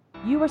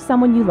You or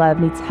someone you love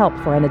needs help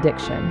for an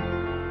addiction.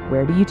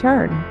 Where do you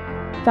turn?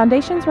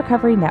 Foundations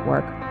Recovery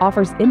Network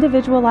offers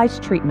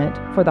individualized treatment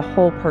for the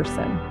whole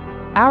person.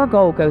 Our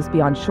goal goes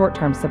beyond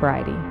short-term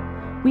sobriety.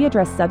 We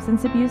address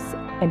substance abuse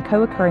and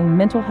co-occurring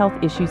mental health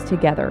issues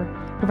together,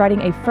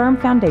 providing a firm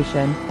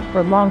foundation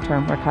for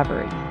long-term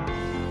recovery.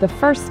 The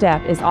first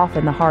step is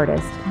often the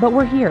hardest, but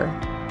we're here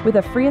with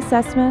a free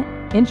assessment,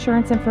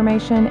 insurance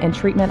information, and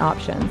treatment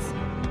options.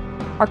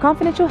 Our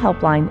confidential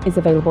helpline is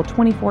available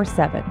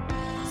 24/7,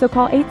 so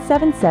call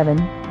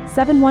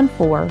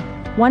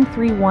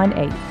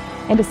 877-714-1318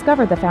 and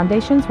discover the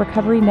Foundations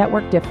Recovery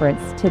Network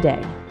difference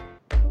today.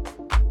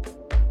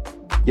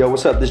 Yo,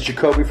 what's up? This is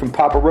Jacoby from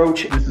Papa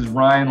Roach. This is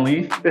Ryan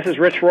Leaf. This is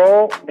Rich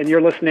Roll, and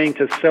you're listening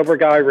to Sober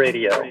Guy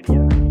Radio.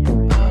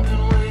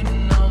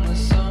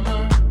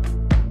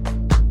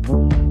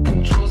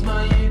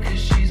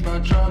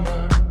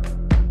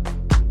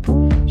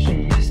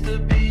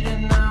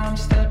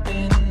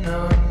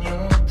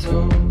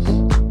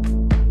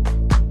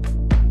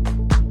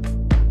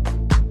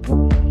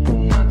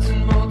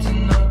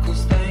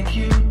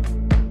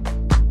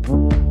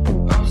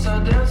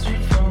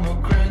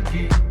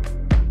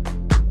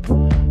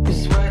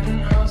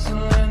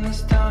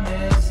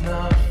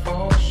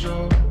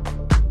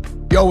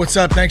 Yo, what's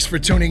up? Thanks for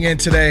tuning in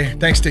today.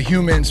 Thanks to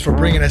Humans for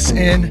bringing us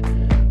in.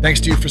 Thanks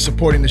to you for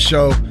supporting the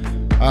show.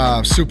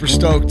 Super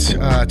stoked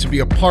to be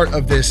a part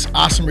of this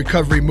awesome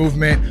recovery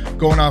movement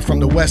going on from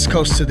the West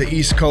Coast to the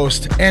East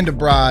Coast and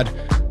abroad.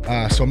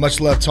 So much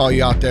love to all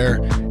you out there,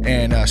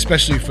 and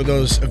especially for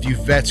those of you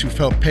vets who've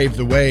helped pave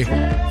the way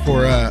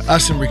for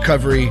us in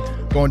recovery,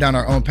 going down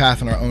our own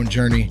path and our own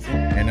journey.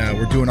 And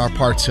we're doing our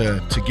part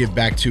to give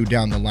back to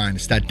down the line.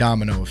 It's that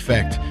domino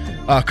effect.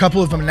 A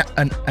couple of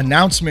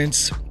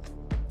announcements.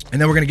 And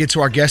then we're going to get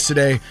to our guest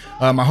today,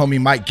 my homie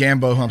Mike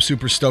Gambo, who I'm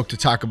super stoked to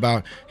talk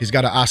about. He's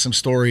got an awesome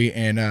story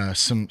and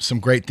some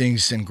great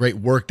things and great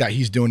work that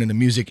he's doing in the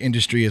music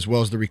industry as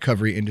well as the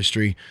recovery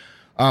industry.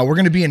 We're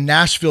going to be in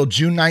Nashville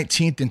June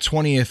 19th and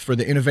 20th for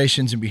the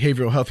Innovations in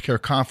Behavioral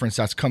Healthcare Conference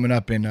that's coming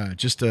up in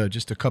just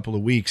a couple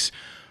of weeks.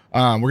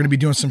 We're going to be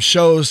doing some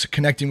shows,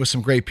 connecting with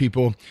some great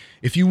people.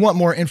 If you want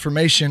more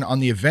information on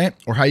the event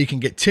or how you can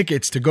get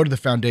tickets to go to the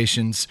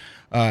Foundations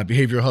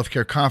Behavioral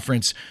Healthcare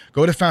Conference,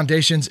 go to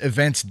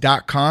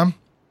foundationsevents.com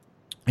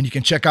and you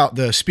can check out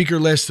the speaker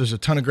list. There's a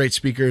ton of great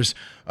speakers,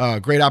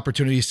 great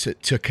opportunities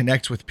to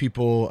connect with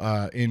people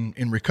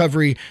in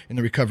recovery, in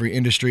the recovery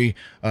industry.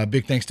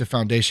 Big thanks to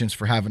Foundations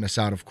for having us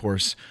out, of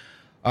course.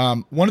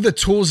 One of the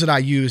tools that I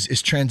use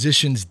is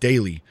Transitions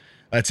Daily.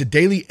 It's a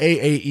daily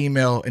AA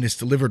email, and it's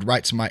delivered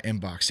right to my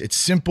inbox. It's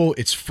simple.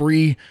 It's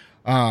free.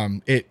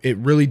 It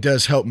really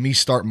does help me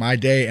start my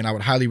day, and I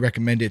would highly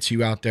recommend it to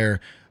you out there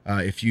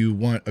if you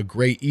want a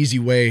great, easy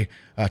way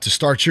to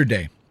start your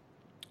day.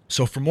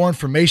 So for more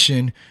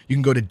information, you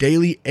can go to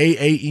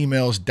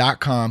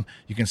dailyaaemails.com.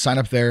 You can sign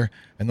up there,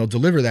 and they'll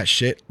deliver that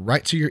shit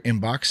right to your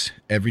inbox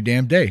every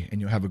damn day,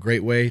 and you'll have a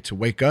great way to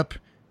wake up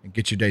and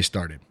get your day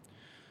started.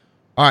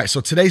 All right,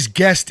 so today's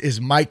guest is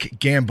Mike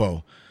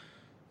Gambo.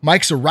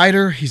 Mike's a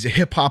writer, he's a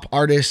hip-hop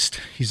artist,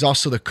 he's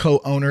also the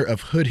co-owner of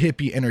Hood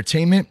Hippie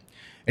Entertainment,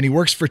 and he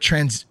works for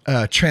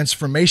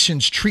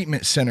Transformations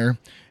Treatment Center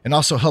and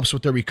also helps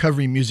with their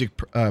recovery music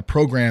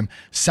program,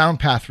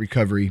 Soundpath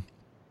Recovery.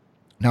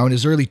 Now, in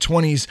his early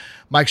 20s,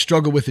 Mike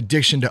struggled with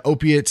addiction to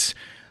opiates.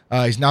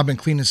 He's now been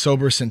clean and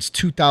sober since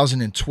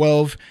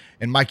 2012,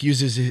 and Mike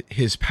uses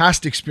his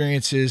past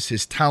experiences,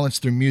 his talents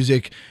through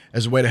music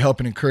as a way to help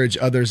and encourage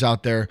others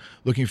out there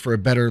looking for a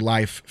better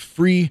life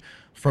free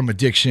from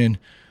addiction.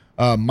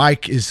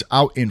 Mike is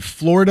out in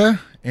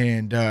Florida,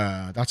 and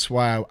that's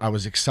why I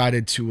was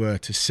excited to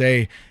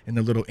say in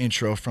the little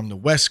intro from the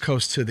West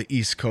Coast to the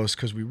East Coast,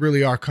 because we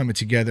really are coming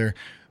together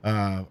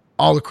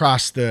all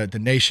across the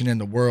nation and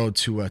the world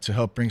to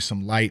help bring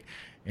some light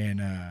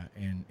and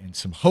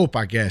some hope,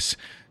 I guess,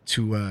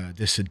 to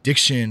this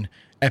addiction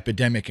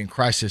epidemic and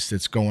crisis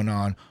that's going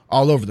on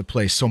all over the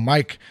place. So,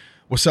 Mike,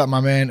 what's up,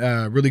 my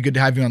man? Really good to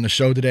have you on the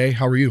show today.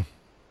 How are you?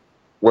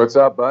 What's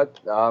up,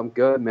 bud? I'm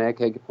good, man.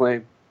 Can't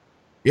complain.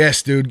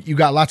 Yes, dude. You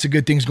got lots of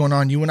good things going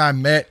on. You and I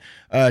met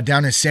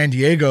down in San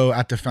Diego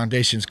at the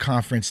Foundations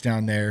conference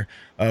down there,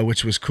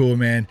 which was cool,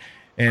 man.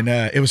 And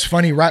it was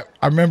funny. I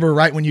remember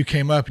right when you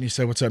came up and you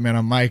said, "What's up, man?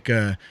 I'm Mike.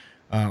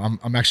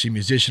 I'm actually a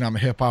musician. I'm a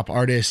hip hop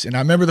artist." And I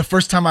remember the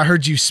first time I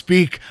heard you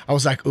speak, I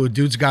was like, "Oh,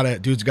 dude's got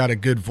a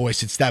good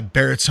voice. It's that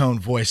baritone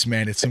voice,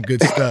 man. It's some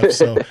good stuff."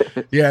 So,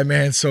 yeah,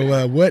 man.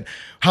 So,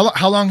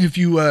 how long have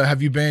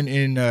you been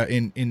in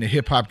the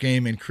hip hop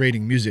game and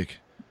creating music?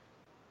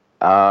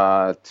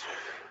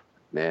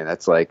 Man,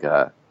 that's like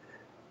a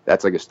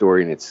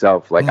story in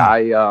itself. Like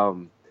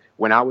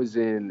when I was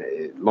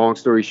long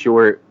story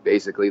short,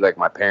 basically, like,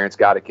 my parents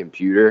got a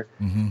computer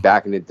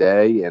back in the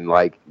day, and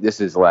like, this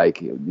is like,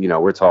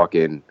 we're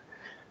talking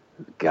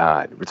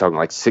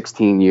like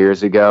 16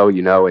 years ago,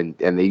 and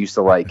they used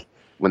to, like,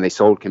 when they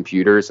sold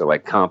computers at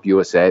like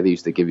CompUSA, they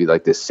used to give you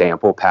like this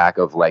sample pack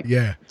of like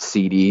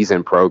CDs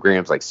and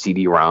programs, like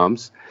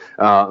CD-ROMs.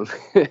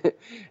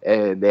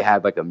 And they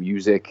had like a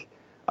music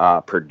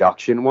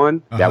production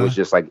one that was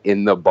just like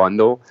in the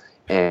bundle,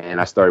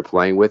 and I started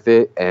playing with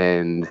it,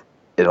 and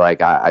it,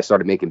 like I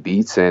started making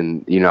beats,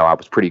 and you know, I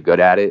was pretty good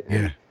at it.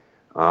 Yeah.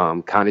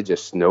 Kind of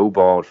just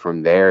snowballed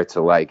from there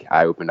to like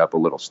I opened up a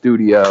little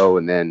studio,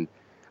 and then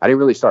I didn't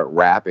really start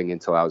rapping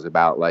until I was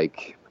about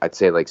like, I'd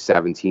say like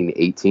 17,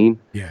 18.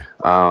 Yeah.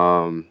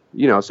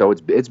 You know, so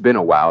it's been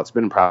a while. It's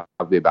been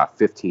probably about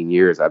 15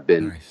 years I've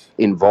been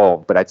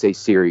involved, but I'd say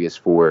serious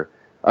for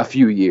a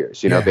few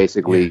years, you know,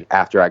 basically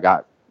after I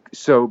got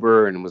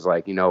sober and was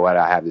like, you know what,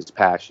 I have this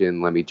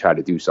passion, let me try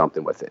to do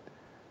something with it.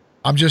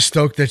 I'm just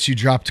stoked that you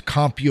dropped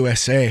Comp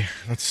USA.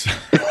 That's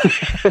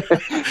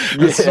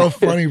so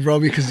funny,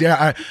 bro, because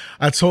I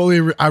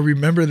totally I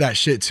remember that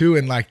shit too.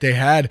 And like they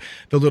had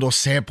the little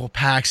sample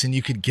packs, and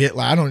you could get,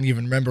 like, I don't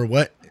even remember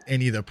what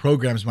any of the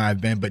programs might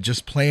have been, but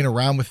just playing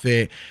around with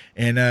it.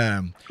 And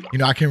you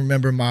know, I can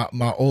remember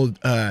my old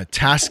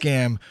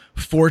Tascam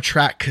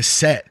 4-track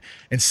cassette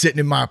and sitting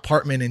in my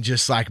apartment and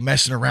just like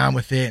messing around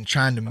with it and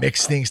trying to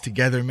mix things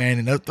together, man.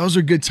 And those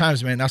are good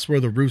times, man. That's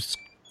where the roots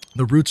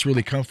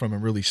really come from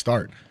and really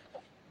start.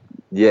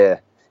 Yeah,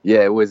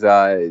 it was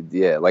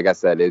like I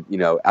said, it, you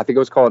know, I think it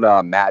was called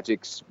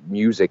Magic's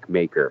Music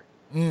Maker.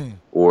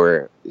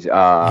 Or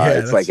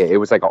it's like it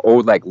was like an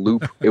old like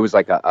loop. It was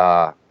like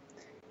a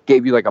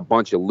gave you like a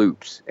bunch of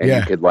loops, and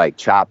you could like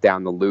chop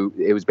down the loop.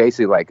 It was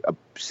basically like a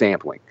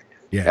sampling.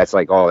 Yeah, that's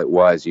like all it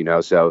was, you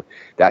know. So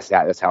that's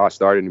how I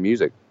started in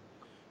music.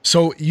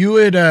 So you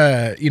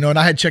had, you know, and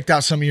I had checked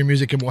out some of your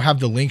music, and we'll have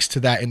the links to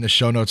that in the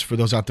show notes for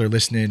those out there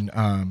listening.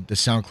 The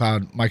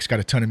SoundCloud, Mike's got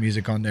a ton of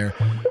music on there.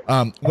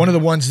 One of the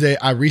ones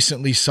that I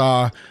recently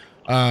saw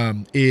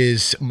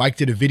is Mike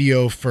did a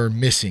video for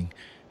Missing,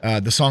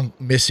 the song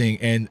Missing,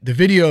 and the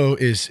video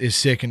is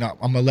sick. And I'm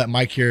gonna let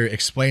Mike here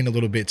explain a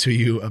little bit to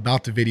you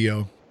about the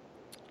video,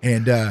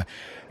 and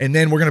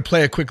then we're gonna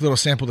play a quick little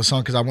sample of the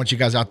song because I want you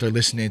guys out there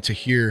listening to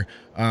hear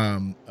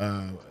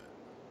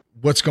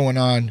what's going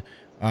on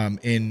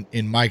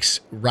in Mike's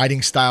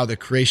writing style, the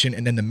creation,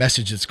 and then the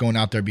message that's going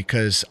out there,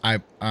 because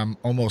I'm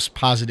almost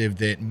positive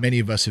that many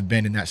of us have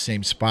been in that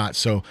same spot.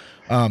 So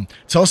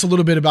tell us a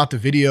little bit about the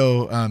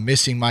video,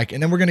 Missing, Mike,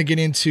 and then we're going to get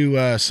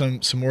into some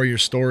more of your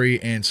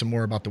story and some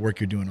more about the work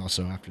you're doing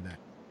also after that.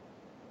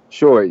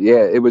 Sure.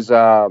 Yeah, it was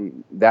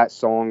that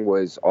song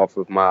was off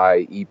of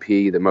my EP,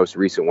 the most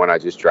recent one I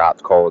just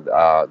dropped, called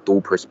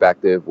Dual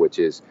Perspective, which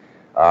is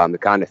the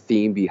kind of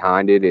theme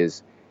behind it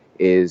is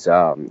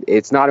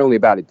it's not only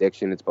about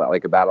addiction, it's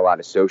about a lot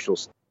of social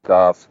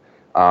stuff,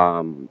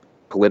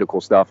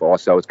 political stuff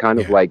also. It's kind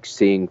of like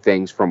seeing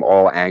things from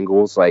all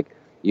angles. Like,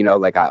 you know,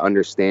 like I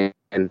understand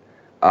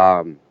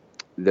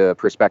the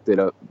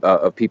perspective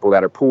of people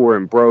that are poor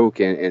and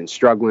broke and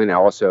struggling. I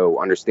also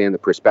understand the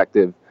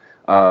perspective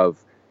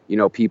of, you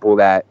know, people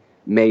that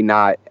may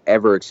not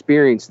ever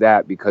experience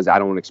that, because I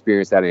don't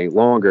experience that any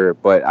longer,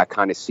 but I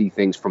kind of see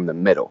things from the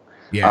middle.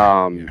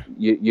 Yeah.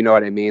 You know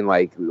what I mean?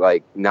 Like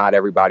not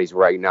everybody's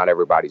right, not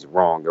everybody's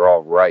wrong. They're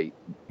all right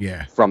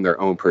from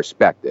their own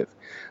perspective.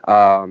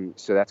 So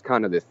that's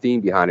kind of the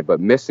theme behind it.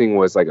 But Missing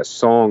was like a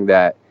song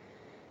that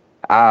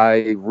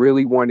I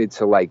really wanted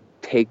to like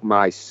take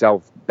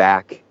myself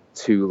back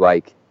to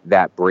like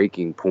that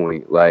breaking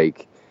point,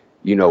 like,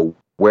 you know,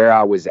 where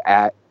I was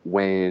at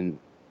when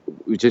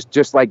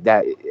just like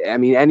that. I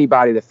mean,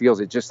 anybody that feels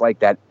it, just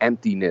like that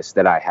emptiness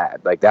that I had,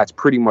 like that's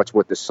pretty much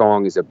what the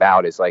song is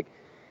about, is like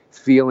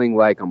feeling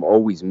like I'm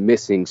always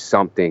missing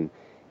something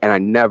and I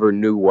never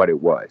knew what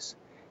it was.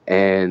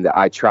 And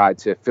I tried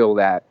to fill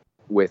that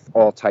with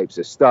all types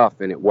of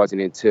stuff. And it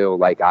wasn't until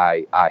like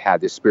I had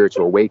this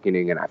spiritual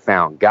awakening and I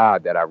found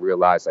God that I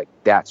realized like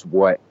that's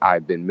what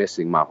I've been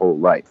missing my whole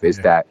life, is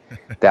that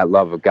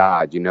love of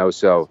God, you know?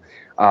 So,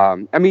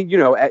 I mean, you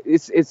know,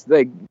 it's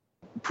like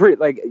pretty,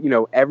 like, you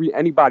know,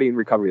 anybody in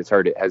recovery that's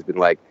heard it has been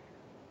like,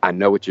 I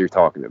know what you're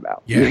talking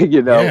about. Yeah.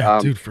 You know,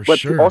 dude, for but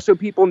sure. Also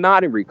people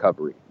not in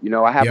recovery. You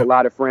know, I have a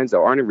lot of friends that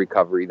aren't in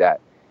recovery,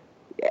 that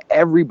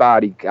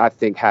everybody, I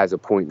think, has a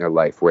point in their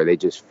life where they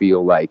just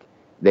feel like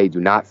they do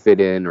not fit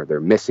in, or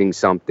they're missing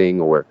something,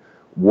 or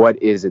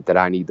what is it that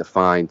I need to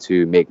find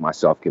to make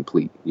myself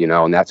complete, you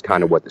know? And that's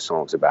kind of what the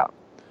song's about.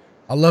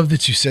 I love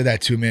that you said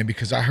that too, man,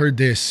 because I heard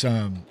this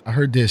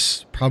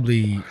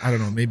probably, I don't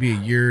know, maybe a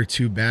year or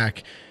two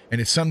back, and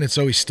it's something that's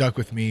always stuck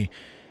with me.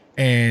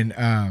 And,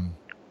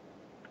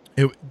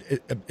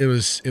 It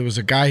was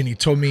a guy, and he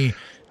told me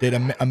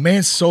that a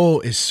man's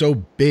soul is so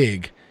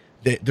big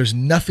that there's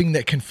nothing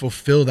that can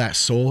fulfill that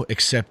soul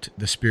except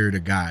the Spirit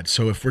of God.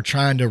 So if we're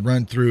trying to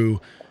run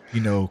through,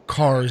 you know,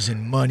 cars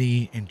and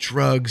money and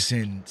drugs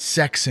and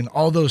sex and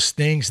all those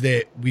things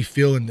that we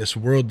feel in this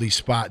worldly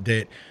spot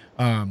that,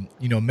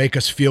 you know, make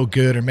us feel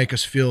good or make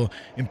us feel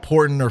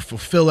important or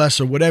fulfill us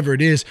or whatever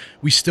it is,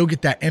 we still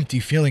get that empty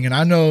feeling. And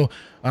I know,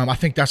 I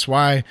think that's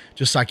why,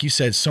 just like you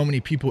said, so many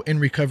people in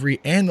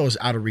recovery and those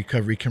out of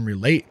recovery can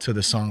relate to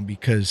the song,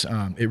 because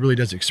it really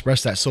does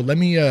express that. So let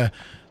me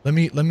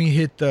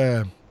hit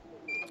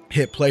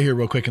play here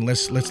real quick, and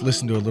let's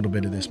listen to a little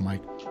bit of this,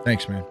 Mike.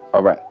 Thanks, man.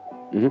 All right.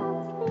 Mm-hmm.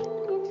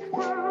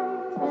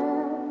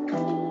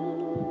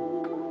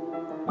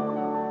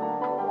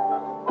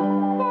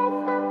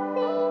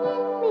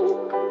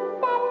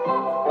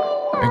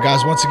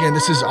 Guys, once again,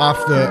 this is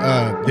off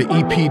the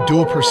EP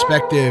Dual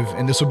Perspective,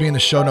 and this will be in the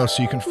show notes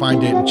so you can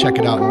find it and check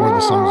it out, and more of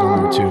the songs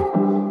on there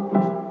too.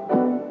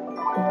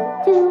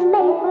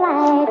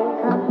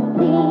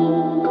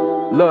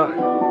 Look,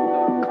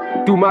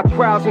 through my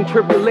trials and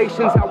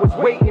tribulations, I was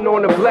waiting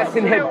on a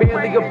blessing. Head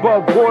barely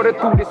above water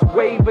through this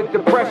wave of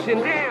depression.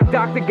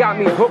 Doctor got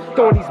me hooked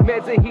on these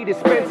meds and he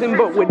dispensing,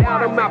 but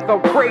without him I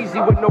felt crazy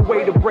with no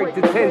way to break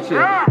the tension.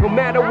 No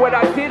matter what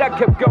I did, I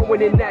kept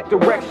going in that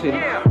direction.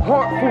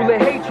 Heart full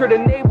of hatred,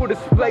 unable to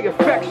display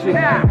affection.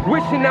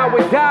 Wishing I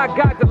would die,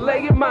 God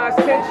delaying my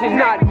ascension.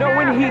 Not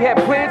knowing he had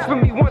plans for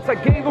me once I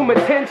gave him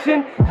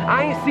attention.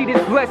 I ain't see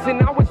this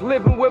blessing, I was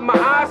living with my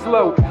eyes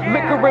low.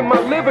 Liquor in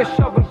my liver,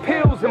 shoving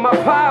pills in my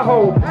pie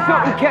hole.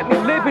 Something kept me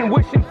living,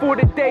 wishing for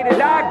the day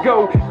that I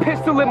go.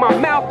 Pistol in my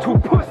mouth, too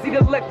pussy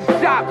to let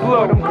the shot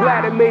blow. I'm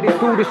glad I made it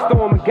through the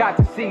storm and got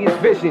to see his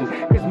vision.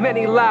 Cause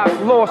many lives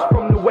lost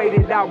from the way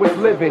that I was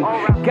living.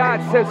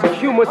 God's sense of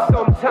humor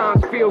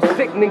sometimes feels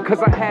sickening,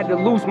 cause I had to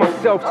lose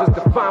myself just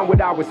to find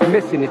what I was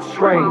missing. It's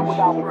strange.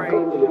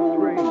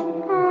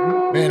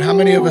 Man, how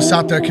many of us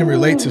out there can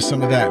relate to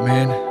some of that,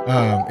 man?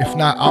 If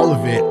not all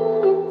of it.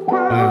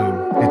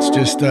 It's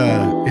just,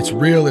 it's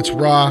real, it's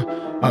raw.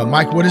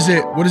 Mike, what does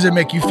it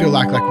make you feel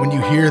like when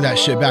you hear that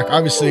shit back?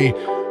 Obviously,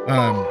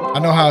 I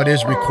know how it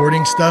is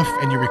recording stuff,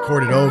 and you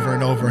record it over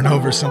and over and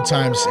over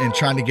sometimes and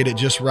trying to get it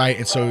just right.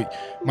 And so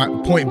my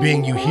point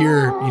being, you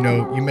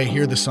may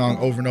hear the song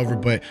over and over,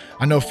 but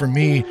I know for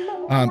me,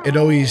 it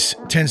always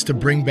tends to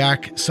bring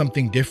back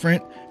something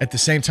different. At the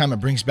same time, it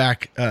brings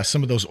back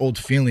some of those old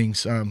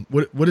feelings.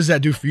 What does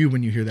that do for you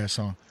when you hear that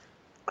song?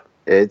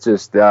 It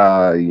just,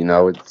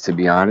 to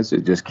be honest,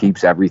 it just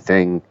keeps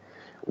everything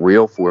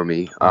real for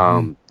me.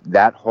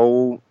 That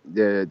whole,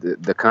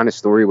 the kind of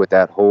story with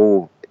that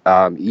whole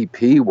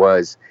EP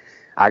was,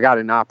 I got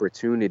an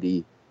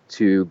opportunity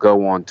to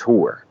go on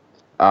tour.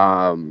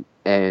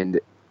 And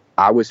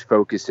I was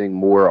focusing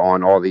more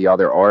on all the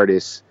other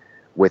artists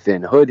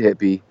within Hood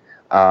Hippie.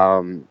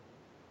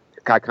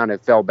 I kind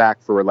of fell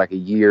back for like a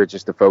year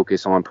just to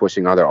focus on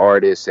pushing other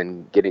artists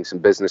and getting some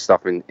business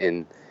stuff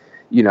in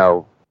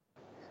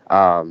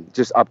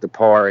just up to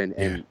par.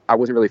 And I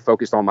wasn't really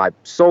focused on my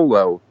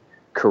solo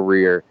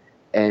career.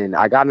 And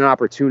I got an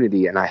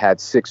opportunity, and I had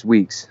 6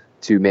 weeks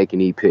to make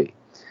an EP.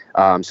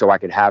 So I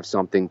could have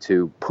something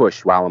to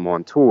push while I'm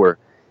on tour.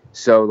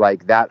 So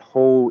like that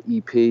whole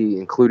EP,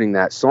 including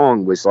that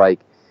song, was like,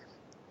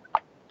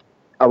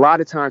 a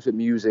lot of times with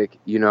music,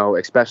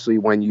 especially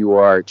when you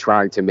are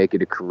trying to make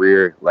it a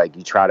career, like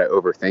you try to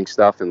overthink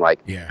stuff and like,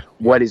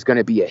 what is going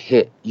to be a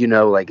hit?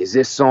 Like, is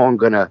this song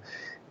going to,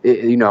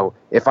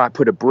 if I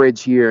put a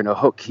bridge here and a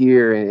hook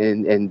here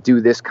and do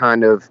this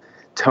kind of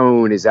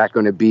tone, is that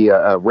going to be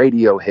a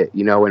radio hit?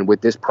 And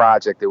with this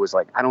project, it was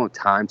like, I don't have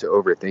time to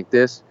overthink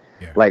this.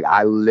 Like,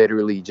 I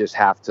literally just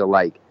have to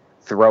like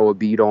throw a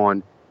beat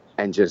on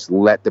and just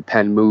let the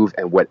pen move,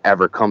 and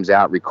whatever comes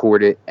out,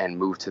 record it and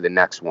move to the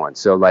next one.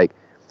 So like,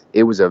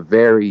 it was a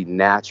very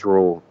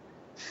natural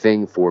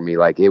thing for me.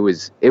 Like it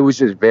was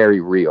just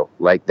very real.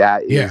 Like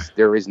that is,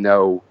 there is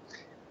no,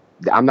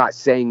 I'm not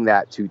saying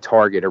that to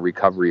target a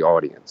recovery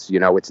audience.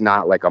 It's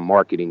not like a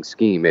marketing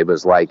scheme. It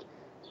was like,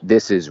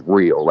 this is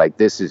real. Like,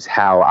 this is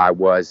how I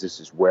was,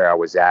 this is where I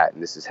was at,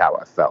 and this is how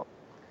I felt.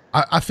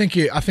 I think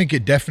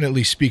it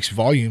definitely speaks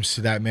volumes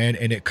to that, man.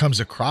 And it comes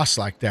across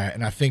like that.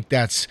 And I think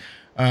that's,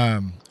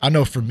 I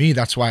know for me,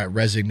 that's why it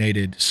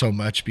resonated so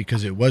much,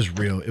 because it was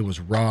real, it was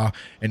raw,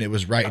 and it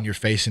was right in your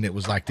face. And it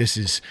was like, this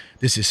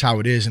is how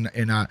it is.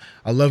 And I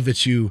love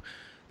that you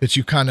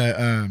kind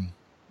of,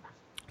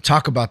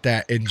 talk about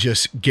that and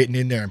just getting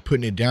in there and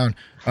putting it down.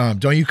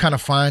 Don't you kind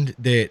of find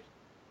that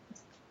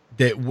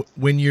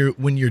when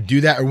you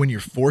do that, or when you're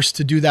forced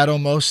to do that,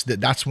 almost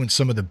that's when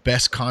some of the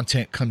best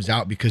content comes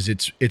out, because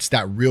it's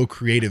that real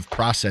creative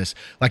process.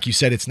 Like you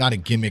said, it's not a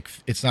gimmick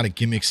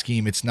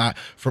scheme. It's not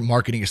for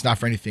marketing. It's not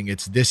for anything.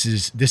 This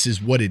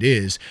is what it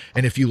is.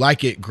 And if you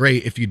like it,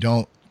 great. If you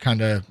don't,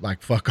 kind of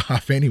like fuck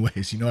off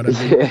anyways. You know what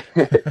I mean?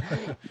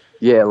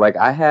 Yeah. Like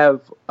I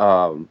have,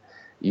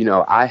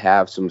 I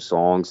have some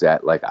songs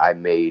that like I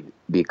made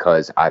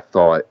because I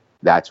thought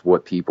that's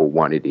what people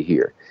wanted to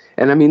hear.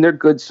 And I mean, they're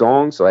good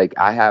songs. Like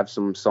I have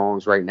some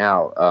songs right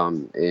now,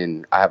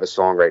 and I have a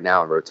song right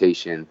now in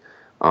rotation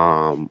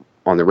on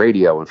the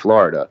radio in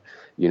Florida,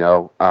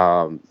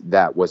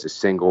 that was a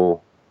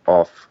single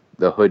off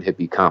the Hood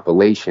Hippie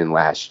compilation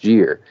last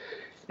year.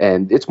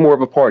 And it's more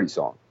of a party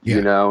song,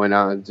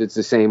 and it's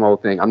the same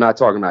old thing. I'm not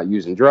talking about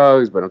using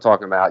drugs, but I'm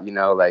talking about,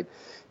 like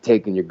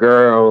taking your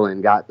girl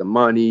and got the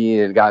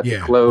money and got the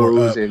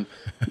clothes and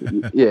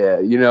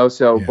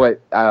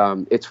but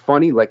it's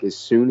funny, like as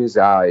soon as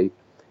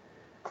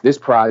this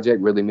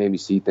project really made me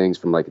see things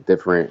from like a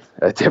different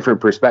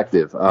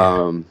perspective.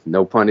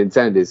 No pun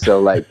intended.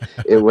 So like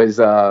it was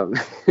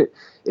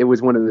it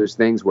was one of those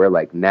things where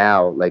like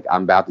now, like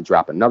I'm about to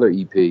drop another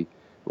EP,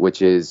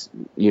 which is,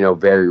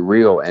 very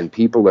real, and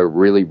people are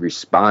really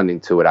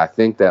responding to it. I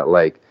think that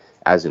like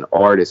as an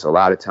artist, a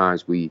lot of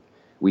times we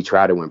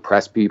try to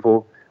impress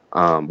people,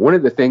 One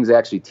of the things I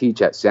actually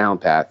teach at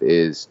SoundPath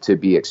is to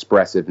be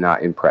expressive,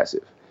 not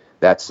impressive.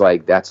 That's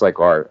like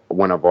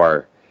one of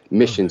our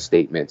mission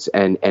statements.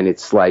 And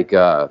it's like,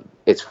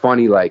 it's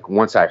funny. Like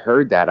once I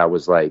heard that, I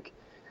was like,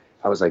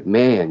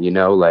 man,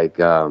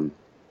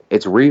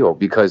 it's real,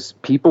 because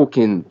people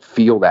can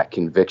feel that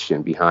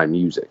conviction behind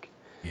music.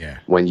 Yeah.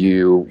 When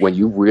you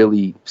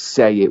really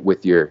say it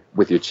with your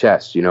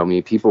chest,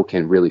 people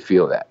can really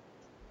feel that.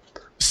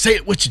 Say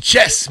it with your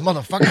chest,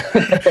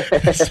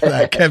 motherfucker. That's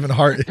that Kevin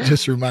Hart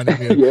just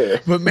reminded me of. Yeah.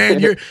 But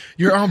man,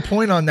 you're on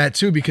point on that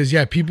too, because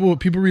people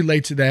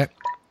relate to that,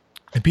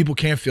 and people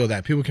can feel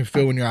that. People can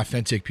feel when you're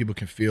authentic. People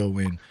can feel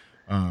when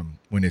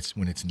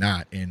it's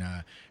not. And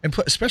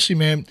especially,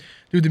 man,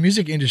 dude, the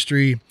music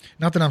industry,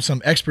 not that I'm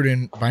some expert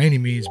in by any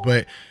means,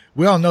 but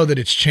we all know that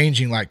it's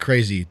changing like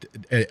crazy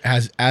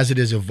as it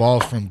has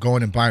evolved from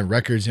going and buying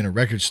records in a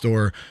record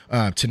store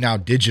to now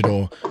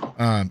digital.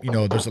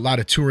 There's a lot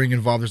of touring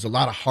involved. There's a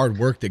lot of hard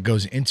work that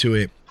goes into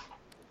it.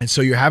 And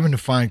so you're having to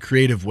find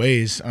creative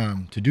ways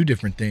to do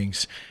different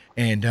things.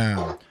 And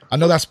I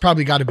know that's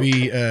probably got to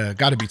be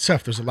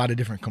tough. There's a lot of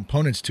different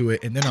components to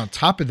it. And then on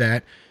top of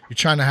that, you're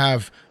trying to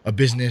have a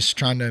business,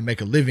 trying to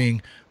make a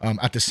living,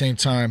 at the same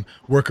time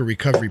work a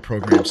recovery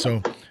program.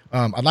 So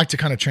I'd like to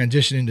kind of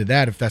transition into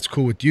that, if that's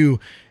cool with you.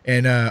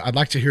 And I'd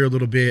like to hear a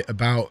little bit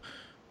about,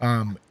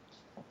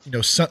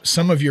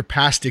 some of your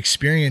past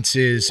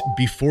experiences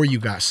before you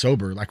got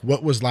sober. Like,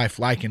 what was life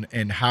like,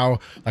 and how,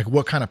 like,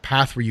 what kind of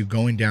path were you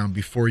going down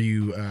before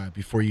you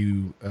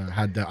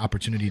had the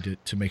opportunity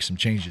to make some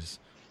changes?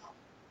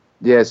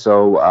 Yeah.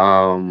 So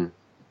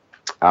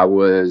I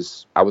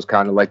was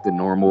kind of like the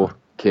normal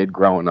kid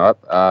growing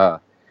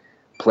up.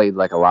 Played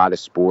like a lot of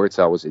sports.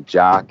 I was a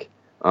jock.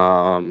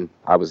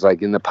 I was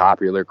like in the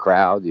popular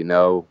crowd,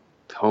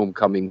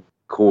 homecoming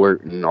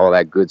court and all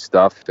that good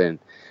stuff. And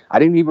I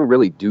didn't even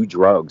really do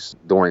drugs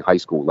during high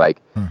school. Like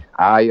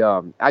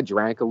I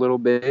drank a little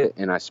bit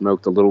and I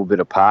smoked a little bit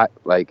of pot.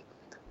 Like,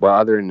 well,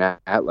 other than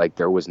that, like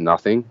there was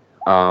nothing.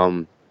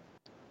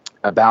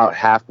 About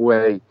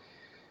halfway,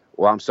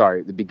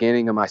 the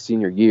beginning of my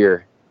senior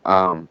year,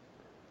 I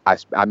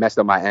messed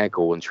up my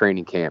ankle in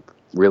training camp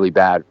really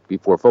bad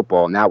before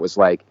football. And that was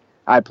like,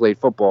 I played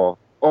football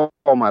all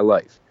my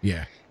life.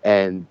 Yeah.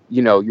 And,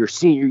 your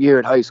senior year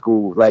at high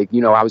school, like,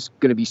 I was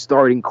going to be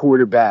starting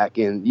quarterback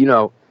and,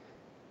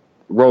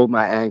 rolled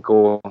my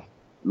ankle,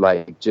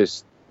 like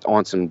just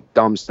on some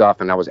dumb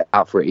stuff. And I was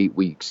out for 8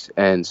 weeks.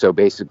 And so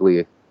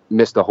basically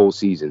missed the whole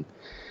season.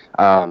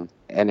 I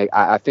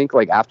think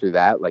like after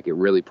that, like it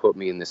really put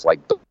me in this like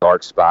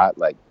dark spot.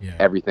 Like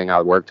everything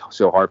I worked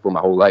so hard for my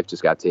whole life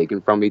just got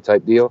taken from me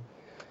type deal.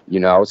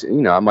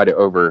 I might have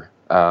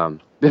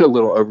been a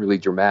little overly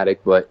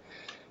dramatic, but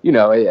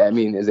I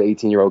mean, as an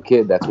 18-year-old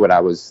kid, that's what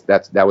I was.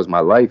 That was my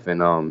life,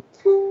 and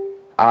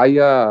I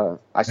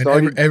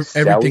started. And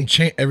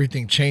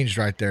everything changed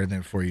right there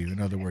then for you.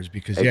 In other words,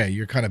 because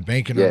you're kind of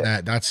banking on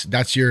that.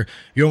 That's you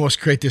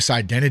almost create this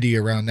identity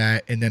around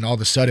that, and then all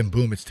of a sudden,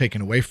 boom, it's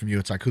taken away from you.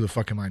 It's like, who the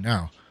fuck am I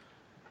now?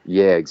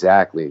 Yeah,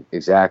 exactly,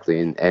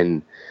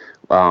 and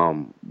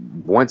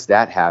once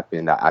that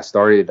happened, I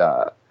started.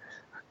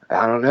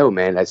 I don't know,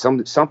 man.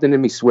 Something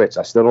in me switched.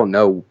 I still don't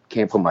know.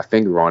 Can't put my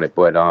finger on it,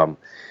 but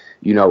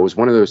it was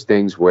one of those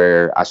things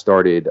where I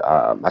started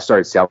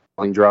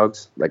selling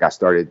drugs. Like I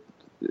started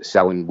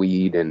selling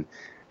weed, and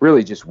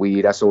really just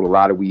weed. I sold a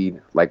lot of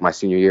weed like my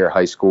senior year of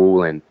high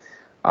school. And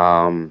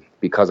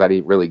because I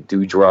didn't really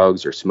do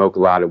drugs or smoke a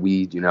lot of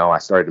weed, I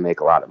started to make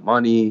a lot of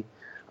money,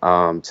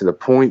 to the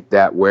point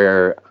that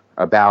where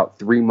about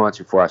 3 months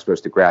before I was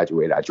supposed to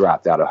graduate, I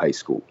dropped out of high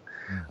school.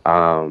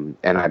 And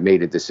I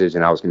made a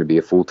decision I was going to be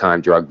a full-time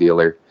drug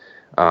dealer.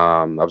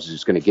 I was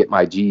just going to get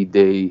my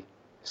GED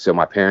so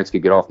my parents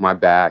could get off my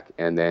back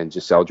and then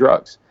just sell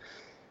drugs.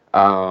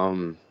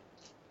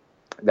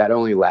 That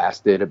only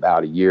lasted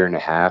about 1.5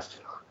 years.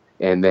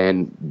 And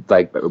then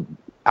like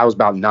I was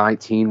about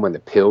 19 when the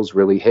pills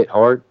really hit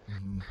hard.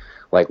 Mm-hmm.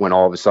 Like when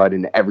all of a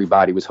sudden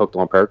everybody was hooked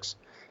on perks.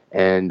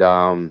 And,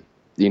 so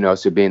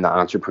being the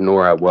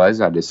entrepreneur I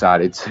was, I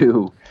decided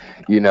to,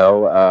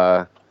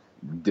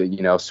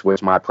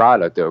 switch my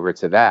product over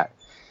to that.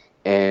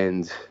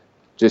 And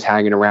just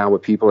hanging around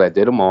with people that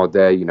did them all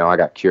day, I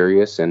got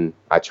curious and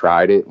I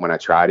tried it. When I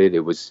tried it,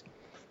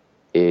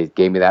 it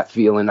gave me that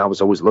feeling I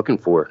was always looking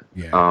for.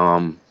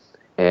 Yeah.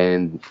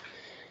 And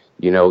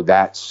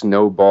that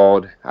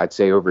snowballed, I'd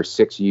say over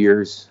 6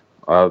 years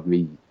of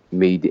me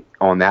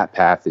on that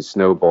path is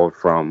snowballed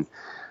from,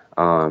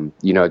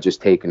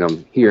 just taking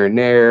them here and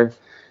there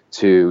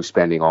to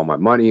spending all my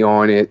money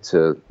on it,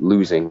 to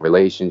losing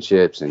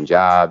relationships and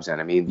jobs. And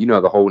I mean,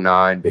 the whole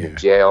nine, been in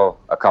jail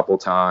a couple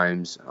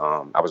times.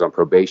 I was on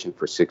probation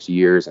for 6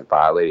 years and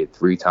violated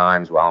 3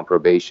 times while on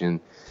probation.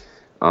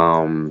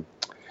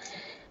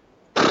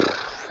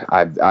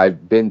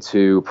 I've been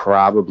to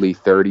probably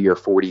 30 or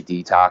 40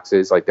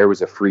 detoxes. Like there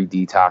was a free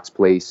detox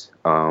place.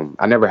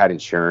 I never had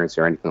insurance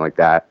or anything like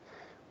that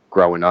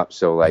growing up.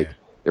 So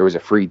there was a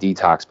free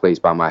detox place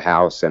by my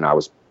house, and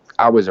I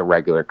I was a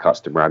regular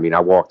customer. I mean,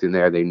 I walked in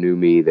there, they knew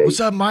me. What's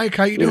up, Mike?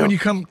 How you doing? You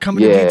come to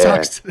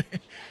detox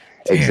today?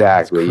 Damn,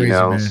 exactly. crazy,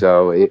 man.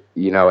 So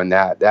and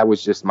that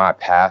was just my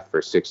path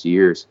for 6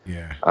 years.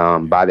 Yeah.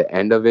 By the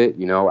end of it,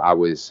 I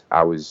was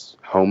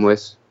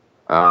homeless.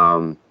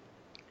 I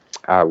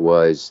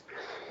was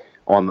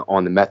on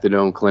the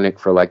methadone clinic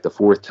for like the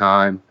 4th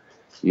time.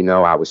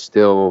 I was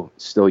still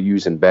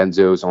using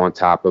benzos on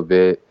top of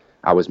it.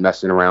 I was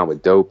messing around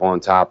with dope on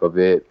top of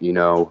it.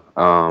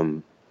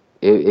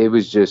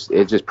 It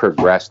just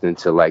progressed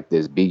into like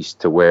this beast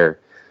to where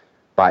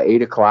by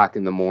 8 o'clock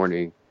in the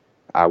morning,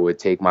 I would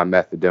take my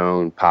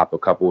methadone, pop a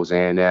couple of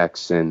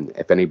Xanax, and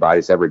if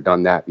anybody's ever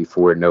done that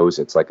before, knows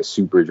it's like a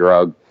super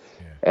drug.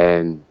 Yeah.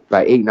 And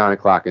by 8, 9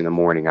 o'clock in the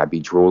morning, I'd be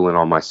drooling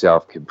on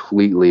myself,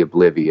 completely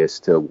oblivious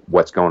to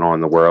what's going on in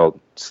the world,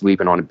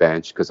 sleeping on a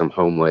bench because I'm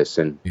homeless,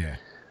 and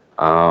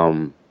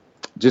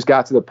just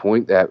got to the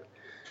point that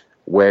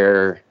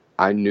where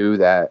I knew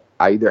that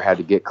I either had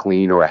to get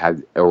clean or I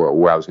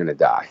was going to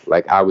die.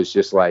 Like, I was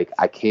just like,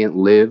 I can't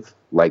live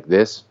like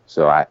this,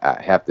 so I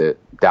have to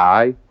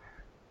die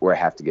or I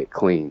have to get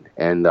clean.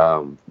 And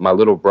my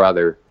little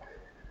brother,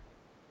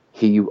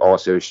 he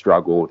also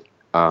struggled,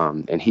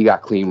 and he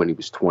got clean when he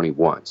was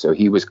 21. So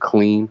he was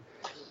clean,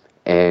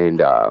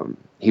 and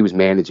he was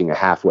managing a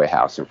halfway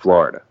house in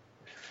Florida.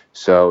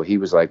 So he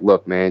was like,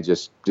 look, man,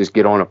 just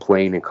get on a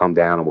plane and come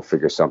down and we'll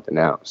figure something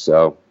out.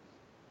 So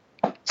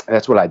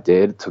that's what I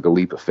did. Took a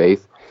leap of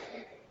faith.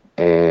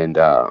 And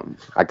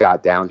I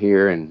got down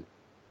here, and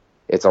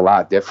it's a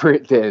lot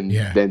different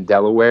than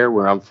Delaware,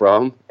 where I'm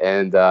from.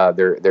 And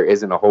there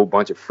isn't a whole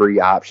bunch of free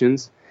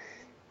options.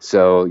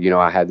 So,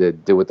 I had to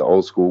do it the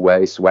old school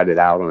way, sweat it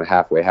out on a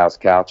halfway house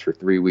couch for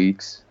 3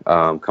 weeks,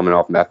 coming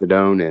off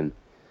methadone. And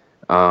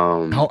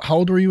how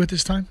old were you at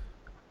this time?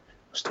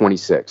 I was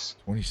 26.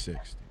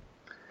 26.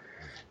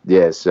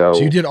 Yeah, so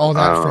you did all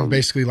that from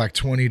basically like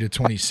 20 to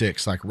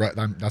 26. Like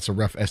that's a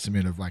rough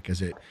estimate of like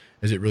as it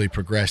really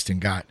progressed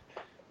and got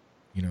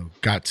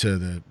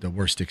to the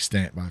worst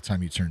extent by the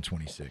time you turned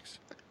 26.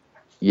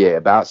 Yeah,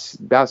 about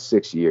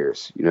 6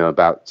 years.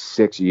 About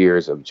 6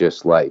 years of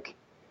just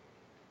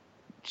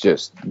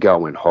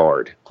going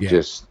hard,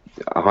 just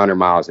 100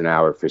 miles an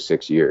hour for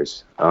 6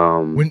 years.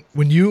 When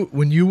you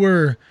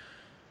were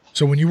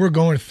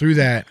going through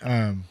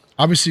that,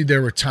 obviously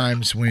there were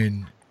times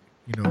when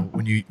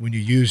when you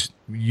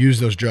use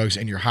those drugs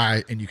and you're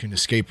high and you can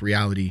escape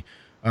reality,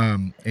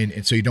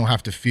 and so you don't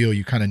have to feel,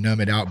 you kind of numb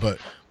it out. But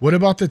what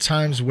about the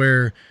times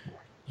where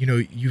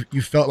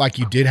you felt like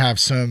you did have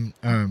some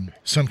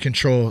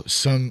control,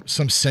 some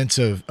sense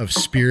of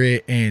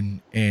spirit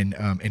and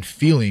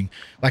feeling?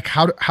 Like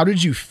how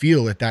did you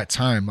feel at that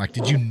time? Like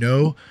did you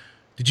know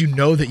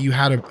that you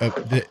had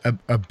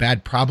a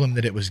bad problem,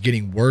 that it was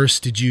getting worse?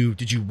 Did you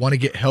want to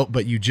get help,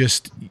 but you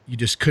just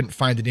couldn't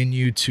find it in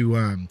you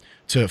to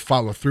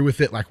follow through with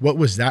it? Like, what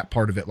was that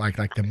part of it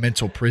like the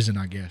mental prison,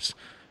 I guess?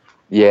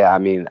 Yeah, I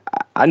mean,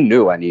 I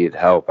knew I needed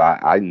help.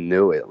 I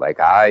knew it.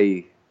 Like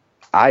I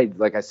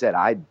said,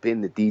 I'd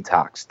been to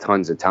detox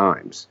tons of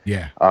times.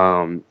 Yeah.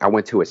 I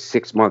went to a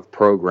 6-month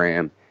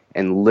program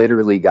and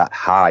literally got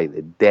high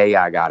the day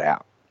I got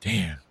out.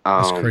 Damn,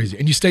 that's crazy.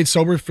 And you stayed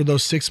sober for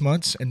those 6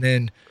 months, and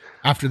then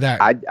after that,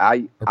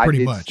 I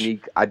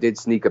did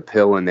sneak a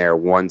pill in there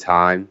one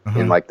time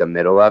in like the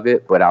middle of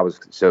it, but I was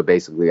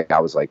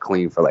like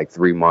clean for like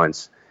 3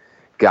 months,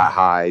 got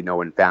high, no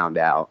one found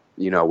out,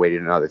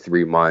 waited another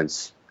 3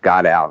 months,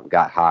 got out,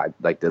 got high.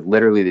 Like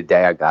literally the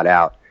day I got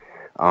out,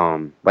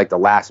 like the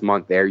last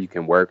month there, you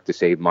can work to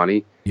save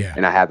money. Yeah.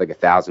 And I had like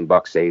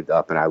 $1,000 saved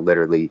up, and I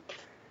literally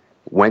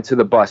went to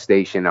the bus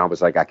station. I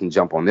was like, I can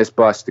jump on this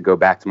bus to go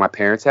back to my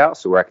parents'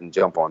 house, or I can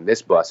jump on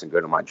this bus and go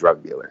to my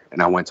drug dealer.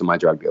 And I went to my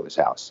drug dealer's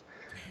house.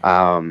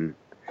 And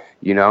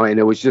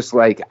it was just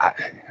like,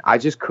 I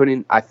just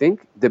couldn't. I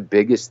think the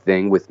biggest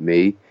thing with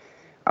me,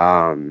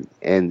 and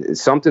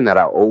something that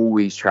I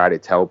always try to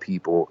tell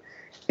people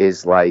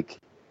is like,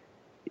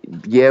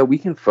 yeah, we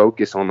can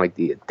focus on like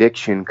the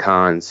addiction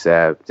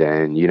concept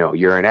and,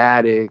 you're an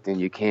addict and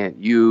you can't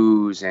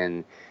use,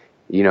 and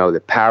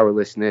the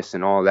powerlessness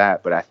and all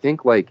that. But I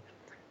think like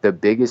the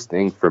biggest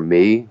thing for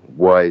me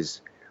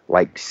was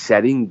like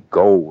setting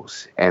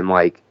goals and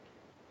like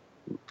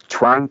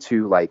trying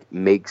to like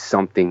make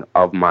something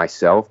of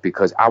myself,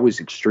 because I was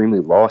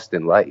extremely lost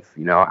in life.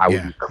 I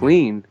would be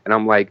clean and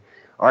I'm like,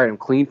 all right, I'm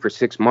clean for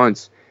 6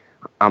 months.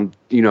 I'm,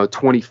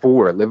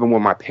 24, living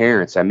with my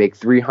parents. I make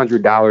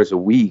 $300 a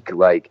week.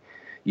 Like,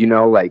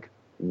 like,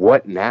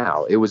 what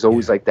now? It was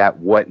always like that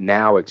what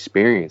now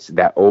experience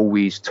that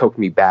always took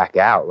me back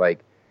out. Like,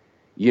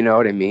 you know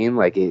what I mean?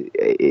 Like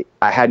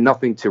I had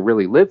nothing to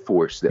really live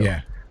for still.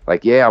 Yeah.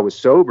 Like, I was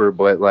sober,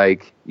 but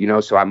like,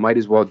 so I might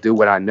as well do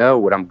what I know,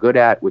 what I'm good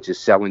at, which is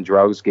selling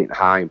drugs, getting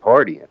high and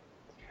partying.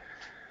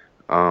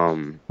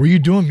 Were you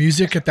doing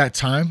music at that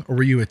time, or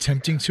were you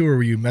attempting to, or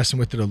were you messing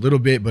with it a little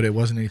bit, but it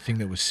wasn't anything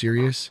that was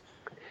serious?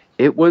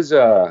 It was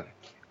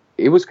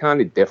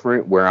kind of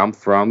different where I'm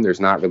from. There's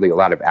not really a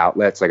lot of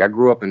outlets. Like I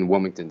grew up in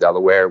Wilmington,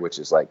 Delaware, which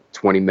is like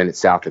 20 minutes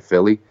south of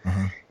Philly.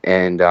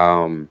 And,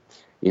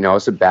 you know,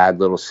 it's a bad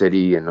little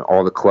city and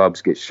all the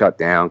clubs get shut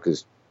down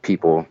because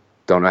people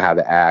don't know how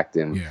to act.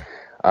 And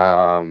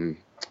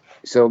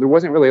so there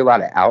wasn't really a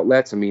lot of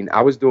outlets. I mean,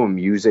 I was doing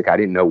music. I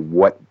didn't know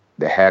what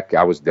the heck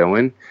I was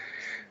doing.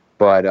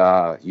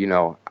 But, you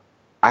know,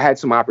 I had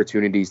some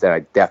opportunities that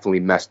I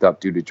definitely messed up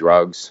due to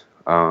drugs.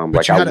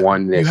 Like I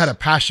won this. You had a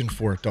passion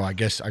for it, though. I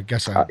guess.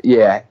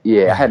 Yeah.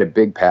 I had a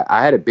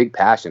big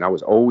passion. I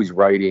was always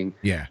writing.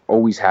 Yeah.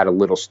 Always had a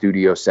little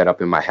studio set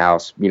up in my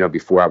house, you know,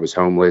 before I was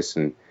homeless,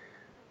 and,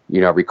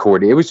 you know,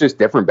 recorded. It was just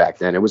different back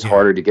then. It was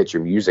harder to get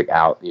your music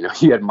out. You know,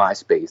 you had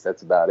MySpace.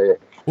 That's about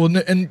it. Well,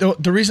 and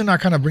the reason I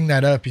kind of bring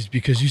that up is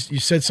because you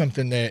said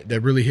something that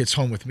really hits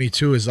home with me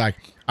too. Is like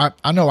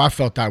I know I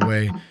felt that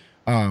way.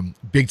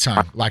 Big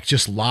time, like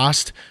just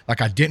lost.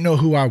 Like I didn't know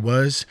who I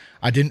was.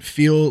 I didn't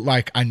feel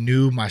like I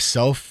knew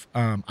myself.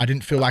 I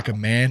didn't feel like a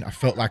man. I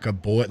felt like a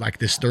boy, like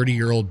this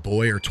 30-year-old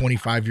boy or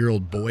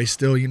 25-year-old boy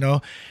still, you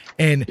know?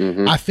 And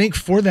I think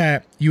for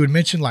that, you had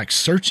mentioned like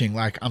searching,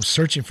 like I'm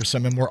searching for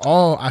something. We're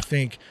all, I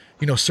think,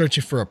 you know,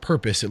 searching for a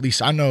purpose. At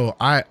least I know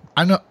I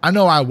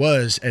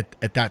was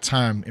at that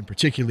time in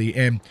particularly.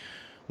 And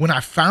when I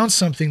found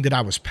something that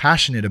I was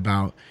passionate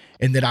about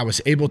and that I was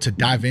able to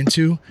dive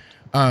into,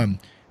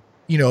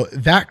 you know,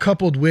 that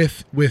coupled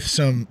with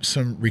some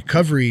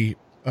recovery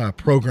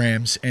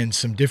programs and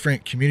some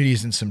different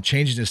communities and some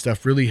changes and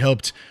stuff really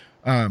helped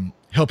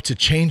to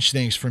change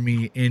things for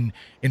me in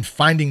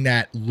finding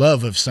that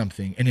love of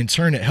something. And in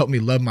turn, it helped me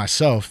love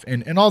myself.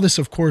 And all this,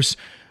 of course,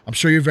 I'm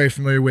sure you're very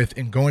familiar with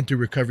in going through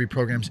recovery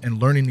programs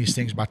and learning these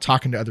things by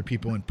talking to other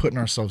people and putting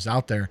ourselves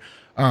out there.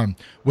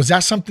 Was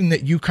that something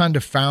that you kind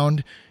of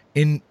found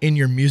in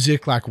your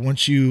music? Like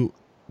once you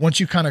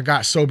kind of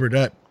got sobered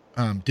up,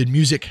 did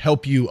music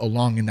help you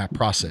along in that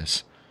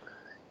process?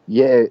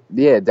 Yeah,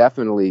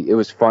 definitely. It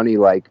was funny.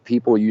 Like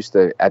people used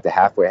to, at the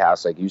halfway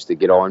house, like used to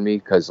get on me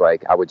because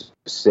like I would just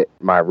sit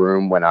in my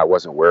room when I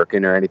wasn't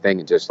working or anything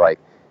and just like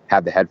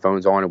have the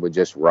headphones on and would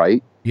just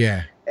write.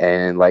 Yeah.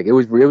 And like, it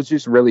was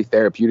just really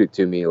therapeutic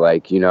to me.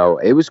 Like, you know,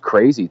 it was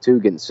crazy too,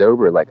 getting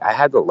sober. Like I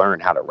had to learn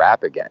how to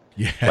rap again.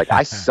 Yeah. Like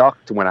I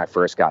sucked when I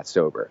first got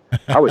sober.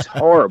 I was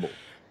horrible.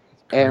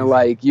 And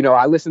like, you know,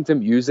 I listened to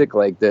music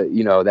like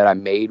that I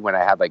made when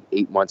I had like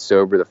 8 months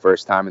sober the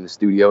first time in the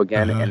studio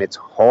again. And it's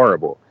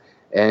horrible.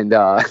 And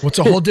well, it's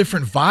a whole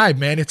different vibe,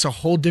 man. It's a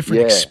whole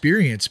different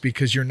experience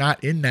because you're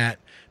not in that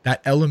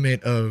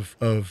element of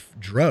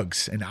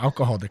drugs and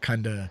alcohol that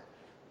kind of,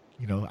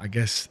 you know, I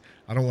guess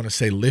I don't want to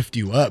say lift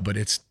you up, but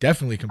it's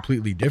definitely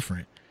completely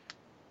different.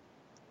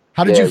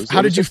 How did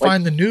you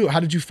find the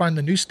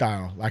new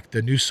style, like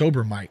the new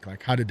sober mic?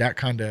 Like how did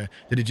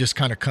it just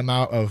kind of come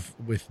out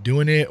with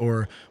doing it,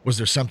 or was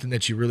there something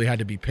that you really had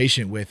to be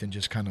patient with and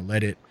just kind of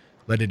let it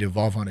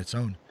evolve on its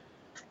own?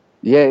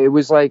 Yeah, it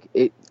was like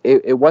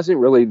it wasn't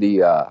really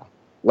the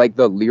like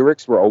the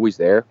lyrics were always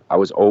there. I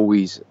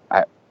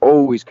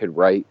always could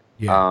write.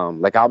 Yeah.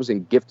 Like I was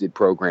in gifted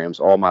programs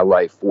all my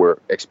life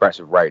for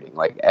expressive writing.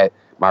 Like at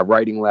my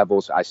writing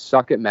levels, I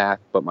suck at math,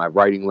 but my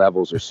writing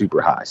levels are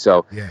super high.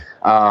 So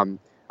I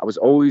was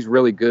always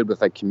really good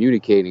with like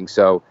communicating.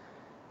 So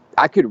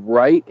I could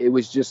write. It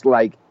was just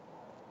like,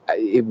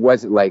 it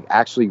wasn't like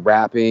actually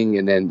rapping.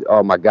 And then,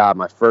 oh my God,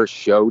 my first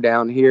show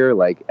down here,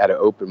 like at an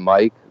open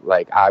mic,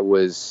 like I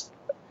was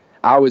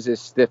as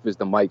stiff as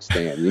the mic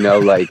stand, you know,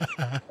 like,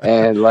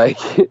 and like,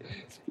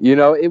 you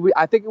know,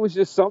 I think it was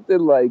just something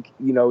like,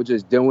 you know,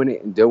 just doing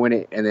it.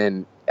 And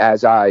then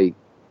as I,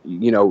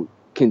 you know,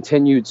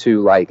 continued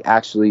to like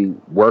actually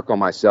work on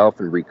myself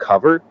and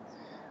recover,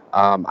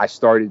 I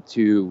started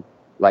to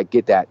like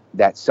get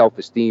that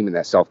self-esteem and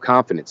that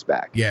self-confidence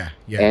back. Yeah.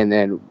 And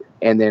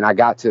then I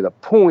got to the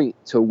point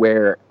to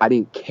where I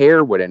didn't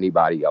care what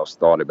anybody else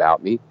thought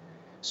about me.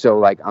 So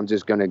like, I'm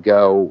just going to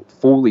go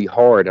fully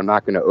hard. I'm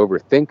not going to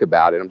overthink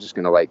about it. I'm just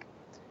going to like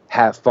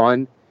have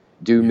fun,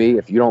 do me.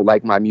 If you don't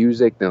like my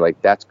music, then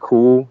like, that's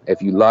cool.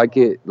 If you like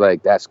it,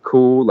 like, that's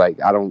cool.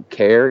 Like, I don't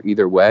care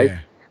either way. Yeah.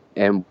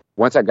 And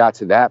once I got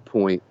to that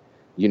point,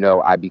 you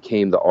know, I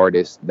became the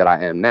artist that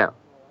I am now.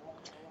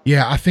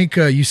 Yeah, I think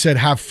you said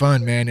have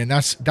fun, man. And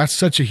that's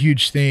such a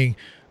huge thing,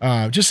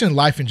 just in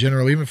life in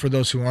general, even for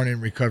those who aren't in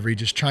recovery,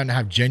 just trying to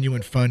have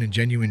genuine fun and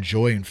genuine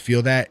joy and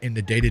feel that in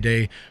the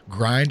day-to-day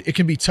grind. It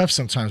can be tough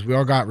sometimes. We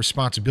all got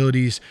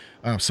responsibilities.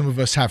 Some of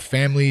us have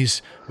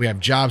families, we have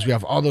jobs, we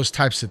have all those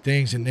types of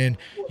things. And then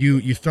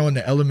you throw in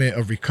the element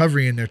of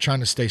recovery and they're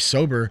trying to stay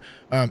sober.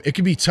 It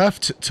can be tough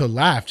to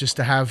laugh, just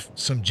to have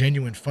some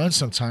genuine fun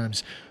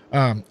sometimes.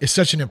 It's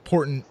such an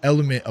important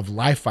element of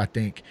life, I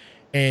think.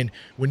 And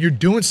when you're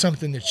doing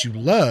something that you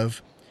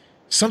love,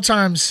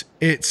 sometimes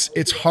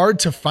it's hard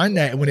to find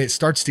that when it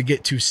starts to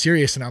get too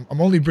serious. And I'm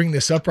only bringing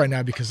this up right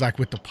now because like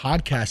with the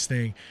podcast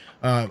thing,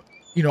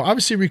 you know,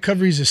 obviously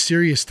recovery is a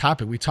serious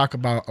topic. We talk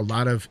about a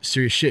lot of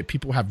serious shit.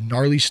 People have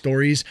gnarly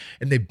stories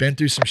and they've been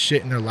through some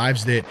shit in their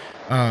lives that,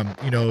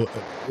 you know,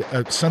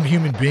 some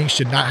human beings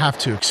should not have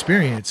to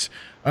experience.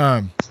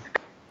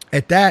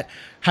 At that,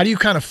 how do you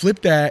kind of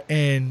flip that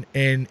and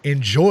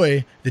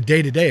enjoy the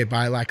day to day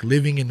by like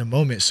living in the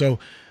moment? So,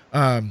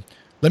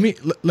 Let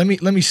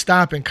me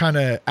stop and kind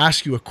of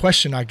ask you a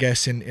question, I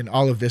guess, in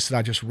all of this that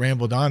I just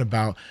rambled on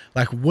about.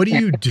 Like, what do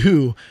you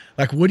do?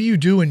 Like, what do you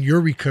do in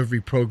your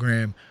recovery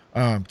program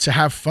to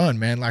have fun,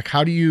 man? Like,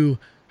 how do you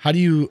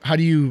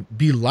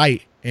be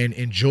light and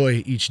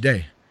enjoy each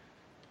day?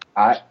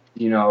 At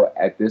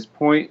this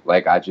point,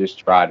 like, I just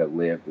try to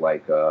live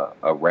like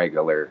a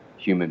regular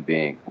human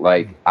being.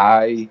 Like,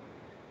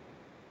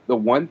 the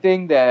one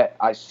thing that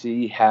I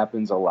see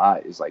happens a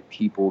lot is like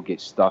people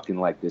get stuck in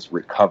like this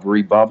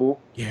recovery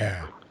bubble.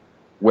 Yeah.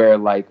 Where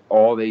like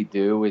all they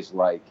do is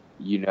like,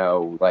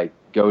 like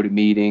go to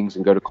meetings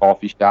and go to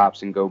coffee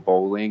shops and go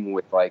bowling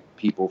with like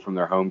people from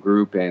their home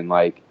group. And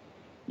like,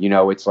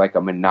 it's like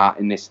a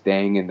monotonous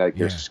thing. And like,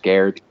 they're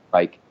scared to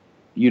like,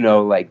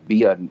 like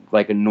be a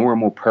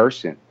normal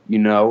person,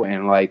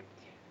 and like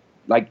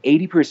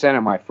 80%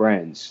 of my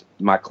friends,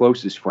 my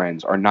closest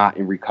friends, are not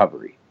in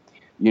recovery.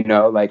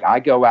 Like I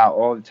go out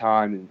all the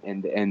time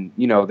and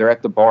they're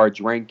at the bar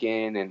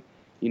drinking and,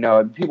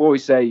 people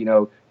always say,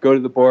 go to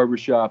the barber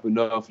shop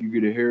enough, you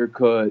get a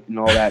haircut and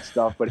all that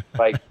stuff. But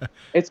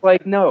it's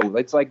like, no,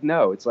 it's like,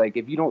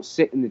 if you don't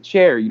sit in the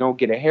chair, you don't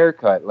get a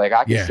haircut. Like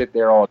I can sit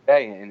there all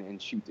day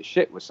and shoot the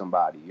shit with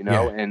somebody,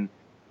 and,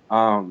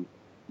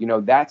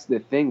 that's the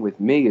thing with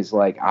me is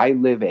like, I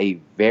live a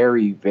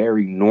very,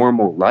 very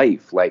normal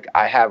life. Like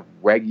I have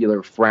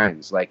regular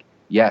friends, like,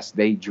 yes,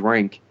 they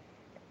drink.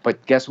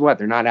 But guess what?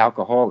 They're not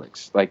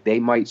alcoholics. Like they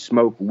might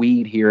smoke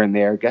weed here and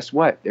there. Guess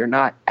what? They're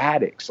not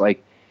addicts.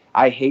 Like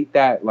I hate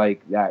that,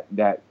 like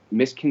that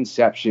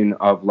misconception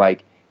of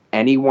like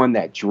anyone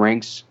that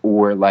drinks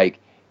or like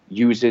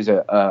uses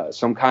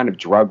some kind of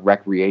drug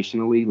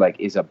recreationally, like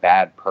is a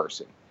bad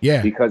person.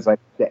 Yeah. Because like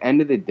at the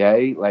end of the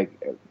day,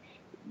 like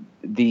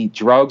the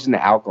drugs and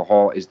the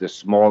alcohol is the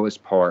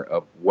smallest part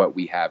of what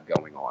we have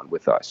going on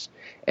with us.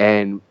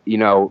 And,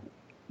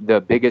 the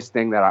biggest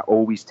thing that I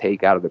always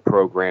take out of the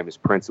program is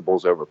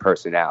principles over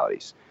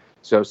personalities.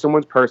 So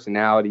someone's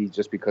personality,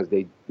 just because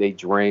they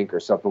drink or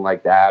something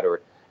like that,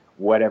 or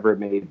whatever it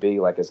may be,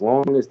 like as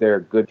long as they're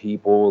good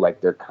people, like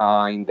they're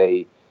kind,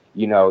 they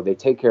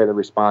take care of their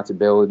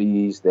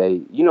responsibilities,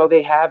 they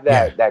have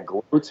that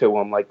glow to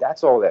them. Like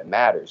that's all that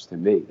matters to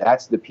me.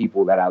 That's the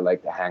people that I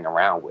like to hang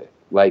around with.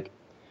 Like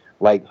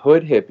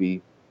Hood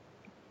Hippie,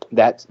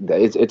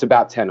 it's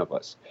about 10 of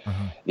us.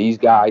 Uh-huh. These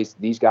guys,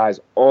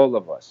 all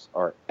of us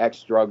are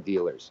ex-drug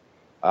dealers.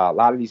 A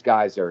lot of these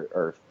guys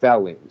are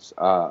felons,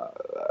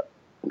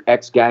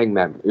 ex-gang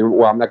members.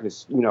 Well, I'm not going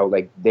to,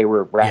 like they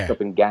were wrapped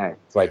up in gangs.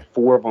 Like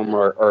 4 of them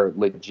are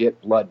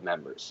legit blood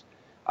members.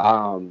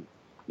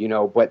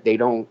 But they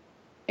don't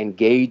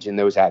engage in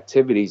those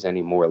activities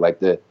anymore. Like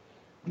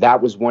that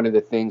was one of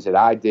the things that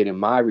I did in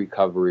my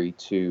recovery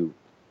to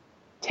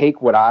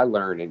take what I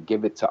learned and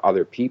give it to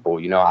other people.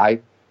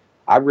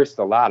 I risked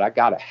a lot. I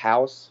got a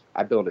house,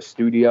 I built a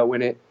studio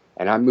in it,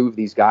 and I moved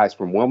these guys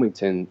from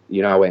Wilmington,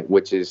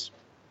 which is,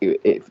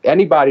 if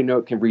anybody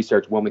can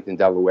research Wilmington,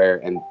 Delaware,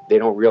 and they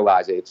don't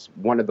realize it, it's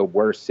one of the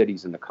worst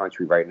cities in the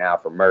country right now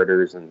for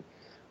murders and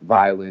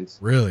violence.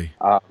 Really?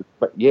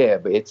 But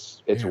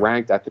it's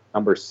ranked, I think,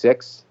 number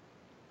 6.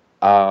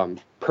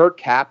 Per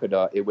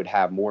capita, it would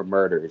have more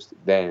murders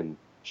than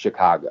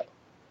Chicago.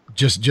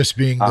 Just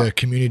being the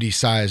community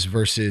size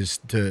versus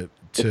to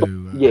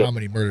how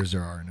many murders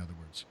there are, in other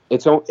words.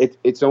 It's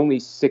only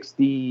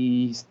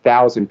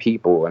 60,000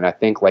 people, and I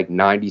think like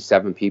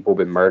 97 people have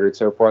been murdered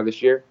so far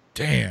this year.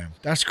 Damn,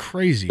 that's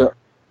crazy.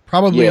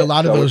 Probably a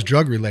lot of those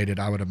drug related,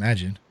 I would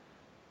imagine.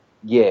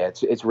 Yeah,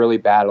 it's really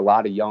bad. A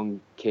lot of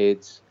young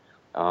kids,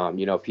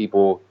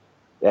 people.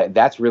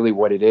 That's really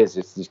what it is.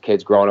 It's these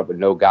kids growing up with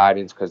no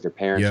guidance because their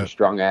parents are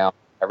strung out.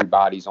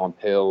 Everybody's on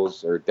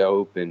pills or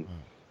dope, and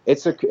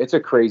it's a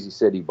crazy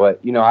city. But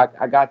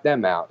I got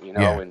them out,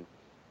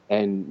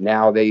 and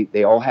now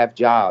they all have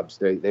jobs.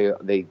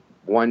 They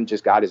one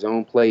just got his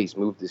own place,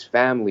 moved his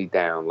family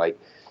down,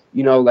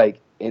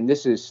 and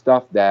this is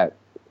stuff that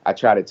I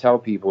try to tell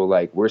people,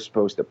 like, we're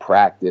supposed to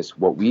practice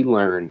what we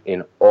learn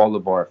in all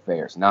of our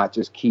affairs, not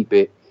just keep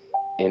it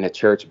in a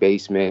church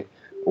basement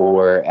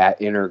or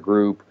at inner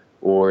group,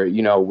 or,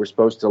 we're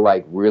supposed to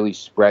like really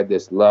spread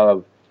this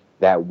love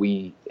that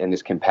we, and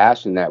this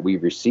compassion that we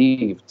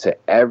receive to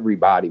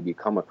everybody we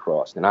come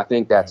across. And I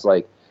think that's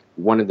like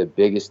one of the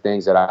biggest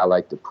things that I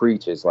like to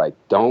preach is like,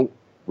 don't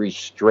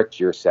restrict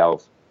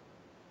yourself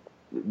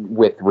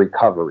with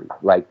recovery.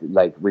 Like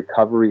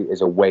recovery is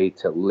a way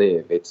to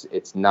live.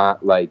 It's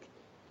not like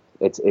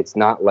it's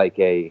not like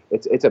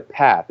it's a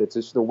path. It's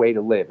just a way to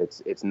live.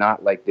 It's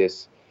not like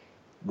this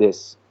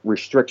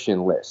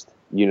restriction list,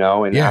 and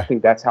I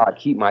think that's how I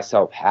keep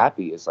myself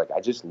happy. Is like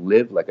I just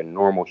live like a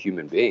normal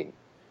human being.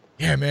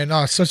 Yeah, man.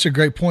 No, it's such a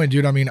great point,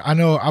 dude. I mean, I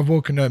know I've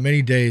woken up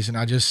many days and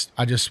I just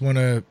want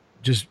to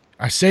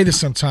I say this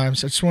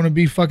sometimes. I just want to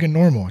be fucking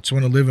normal. I just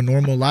want to live a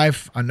normal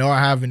life. I know I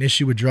have an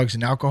issue with drugs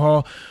and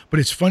alcohol, but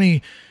it's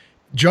funny.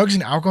 Drugs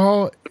and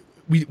alcohol,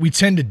 we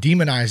tend to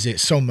demonize it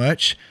so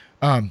much,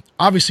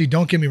 Obviously,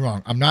 don't get me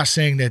wrong. I'm not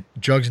saying that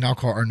drugs and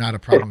alcohol are not a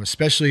problem,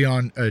 especially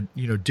on a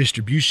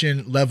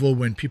distribution level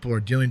when people are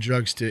dealing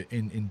drugs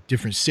in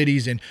different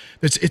cities, and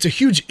it's a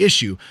huge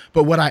issue.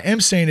 But what I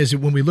am saying is that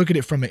when we look at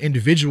it from an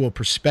individual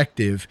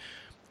perspective,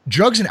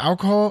 drugs and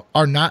alcohol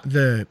are not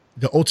the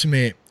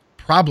ultimate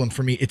problem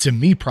for me. It's a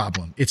me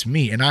problem. It's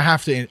me, and I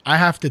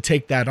have to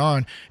take that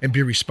on and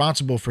be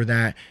responsible for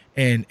that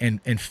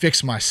and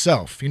fix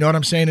myself. You know what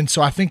I'm saying? And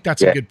so I think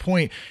that's a good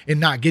point in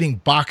not getting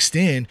boxed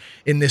in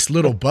this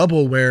little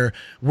bubble where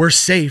we're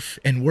safe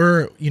and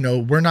we're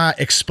not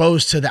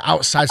exposed to the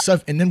outside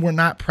stuff, and then we're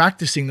not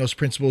practicing those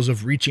principles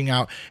of reaching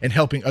out and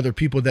helping other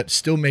people that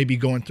still may be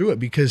going through it.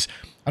 Because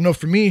I know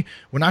for me,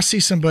 when I see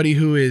somebody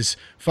who is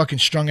fucking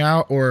strung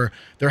out or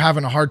they're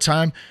having a hard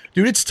time,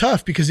 dude, it's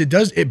tough because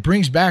it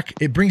brings back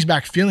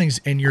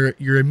feelings, and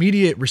your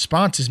immediate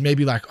response is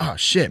maybe like, oh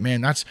shit,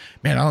 man, I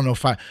don't know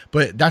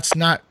but that's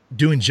not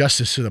doing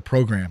justice to the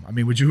program. I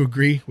mean, would you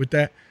agree with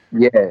that?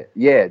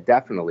 Yeah,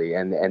 definitely.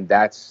 And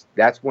that's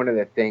one of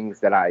the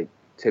things that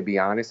to be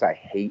honest, I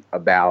hate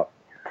about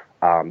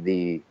I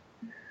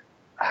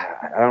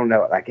don't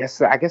know. I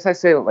guess I can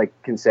say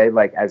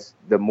as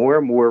the more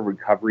and more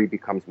recovery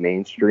becomes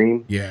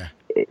mainstream,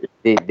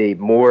 the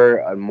more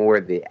and more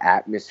the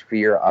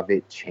atmosphere of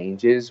it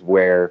changes.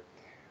 Where,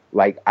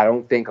 I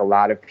don't think a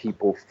lot of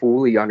people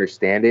fully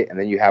understand it, and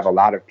then you have a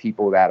lot of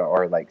people that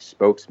are like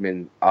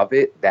spokesmen of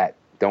it that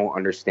don't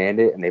understand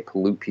it, and they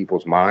pollute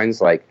people's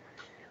minds.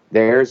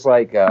 There's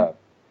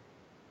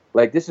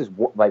this is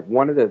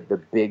one of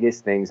the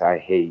biggest things I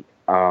hate.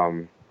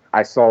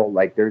 I saw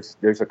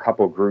there's a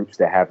couple of groups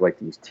that have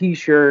these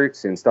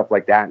T-shirts and stuff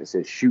like that, and it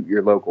says "Shoot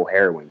your local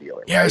heroin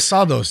dealer." Yeah, right? I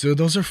saw those, dude.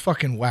 Those are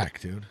fucking whack,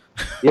 dude.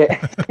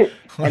 Yeah,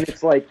 and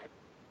it's I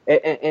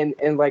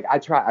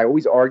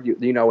always argue,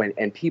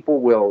 and people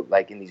will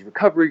in these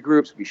recovery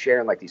groups be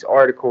sharing these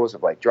articles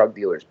of drug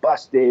dealers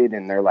busted,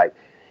 and they're like,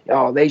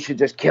 oh, they should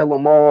just kill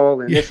them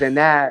all and this and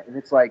that, and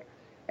it's all right,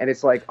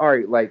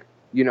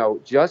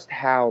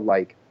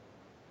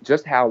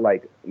 just how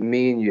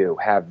me and you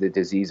have the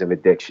disease of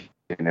addiction.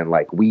 And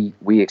we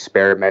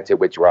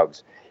experimented with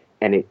drugs,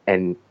 and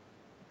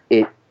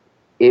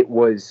it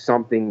was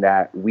something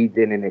that we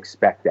didn't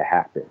expect to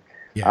happen.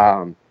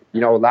 Yeah. A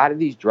lot of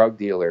these drug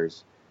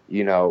dealers,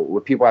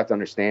 what people have to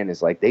understand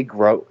is they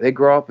grow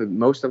up, and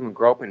most of them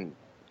grow up in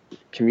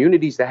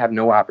communities that have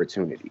no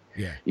opportunity.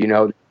 Yeah.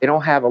 They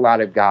don't have a lot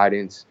of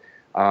guidance.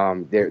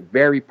 They're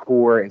very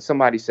poor, and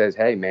somebody says,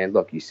 "Hey, man,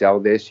 look, you sell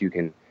this,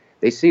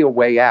 they see a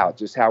way out,"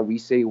 just how we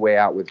see a way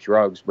out with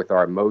drugs, with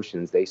our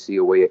emotions. They see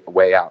a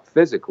way out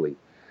physically,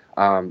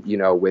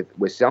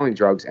 with selling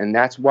drugs. And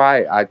that's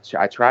why I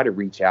try to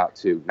reach out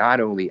to not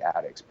only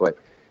addicts, but,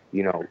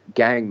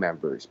 gang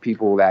members,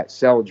 people that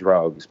sell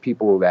drugs,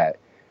 people that,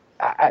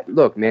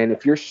 look, man,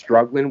 if you're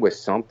struggling with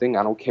something,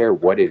 I don't care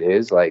what it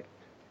is,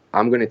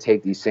 I'm going to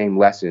take these same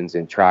lessons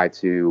and try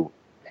to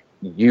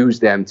use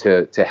them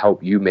to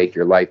help you make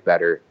your life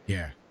better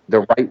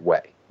the right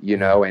way,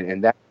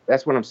 and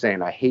that's what I'm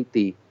saying. I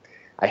hate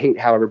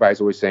how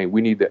everybody's always saying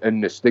we need to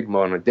end the stigma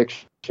on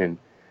addiction,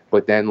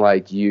 but then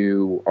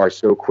you are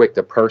so quick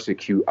to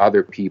persecute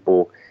other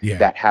people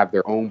that have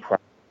their own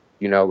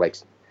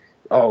problems.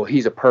 Oh,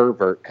 he's a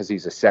pervert because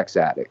he's a sex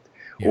addict,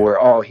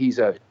 or oh,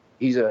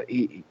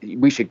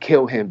 we should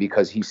kill him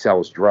because he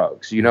sells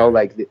drugs. No,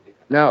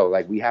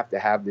 we have to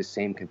have this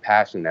same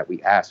compassion that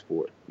we ask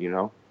for.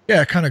 Yeah,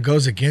 it kind of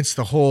goes against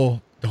the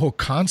whole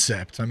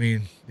concept. I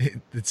mean,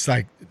 it's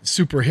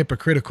super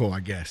hypocritical, I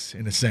guess,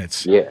 in a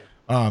sense. Yeah.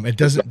 It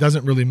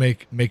doesn't really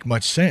make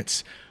much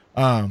sense.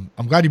 I'm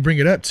glad you bring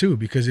it up too,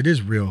 because it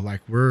is real.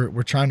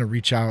 We're trying to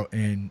reach out,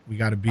 and we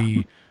got to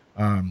be,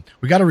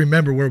 we got to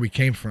remember where we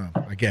came from,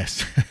 I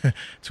guess,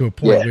 to a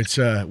point, which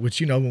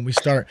when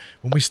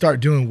we start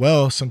doing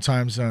well,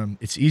 sometimes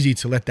it's easy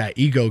to let that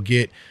ego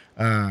get,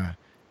 to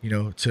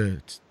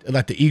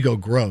let the ego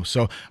grow.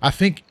 So I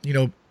think,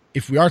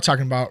 if we are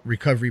talking about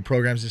recovery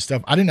programs and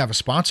stuff, I didn't have a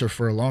sponsor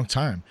for a long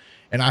time.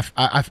 And I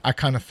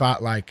kind of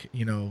thought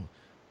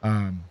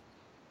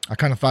I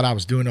kind of thought I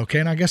was doing okay.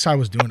 And I guess I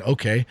was doing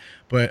okay.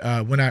 But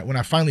when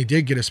I finally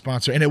did get a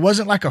sponsor, and it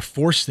wasn't like a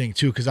forced thing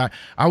too, because I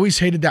always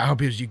hated that how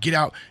people, you get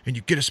out and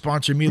you get a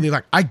sponsor immediately.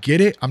 I get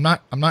it. I'm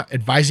not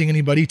advising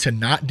anybody to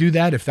not do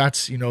that if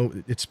that's,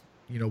 it's,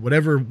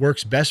 whatever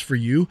works best for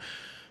you.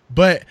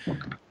 But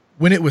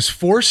when it was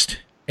forced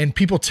and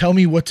people tell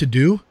me what to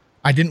do,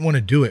 I didn't want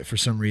to do it for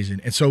some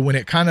reason. And so when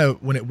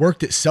it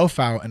worked itself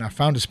out and I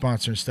found a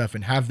sponsor and stuff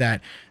and have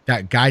that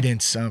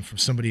guidance from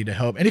somebody to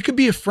help, and it could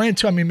be a friend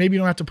too. I mean, maybe you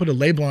don't have to put a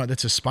label on it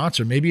that's a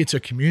sponsor. Maybe it's a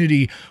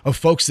community of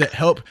folks that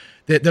help,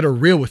 that are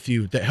real with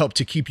you, that help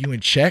to keep you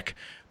in check.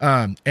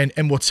 And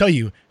will tell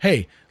you,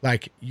 hey,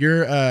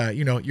 you're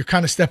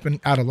kind of stepping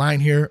out of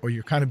line here, or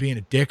you're kind of being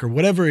a dick, or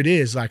whatever it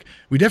is.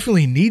 We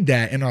definitely need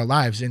that in our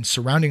lives, and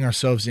surrounding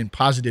ourselves in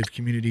positive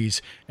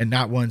communities and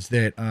not ones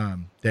that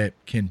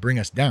can bring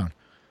us down.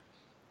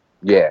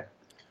 Yeah.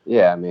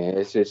 I mean,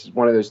 it's just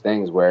one of those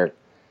things where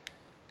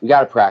you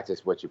got to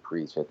practice what you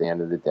preach at the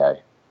end of the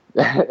day.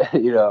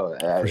 You know,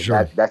 For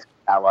sure. that's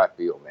how I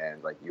feel, man.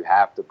 Like, you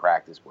have to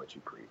practice what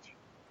you preach.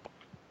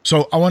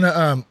 So I want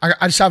to,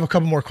 I just have a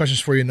couple more questions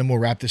for you, and then we'll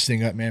wrap this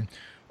thing up, man.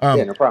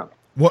 Yeah, no problem.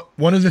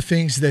 One of the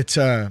things that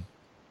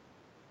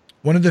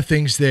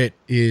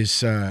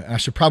is, I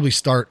should probably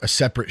start a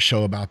separate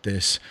show about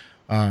this.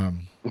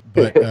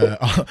 But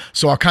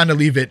so I'll kind of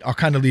leave it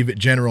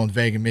general and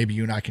vague, and maybe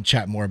you and I can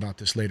chat more about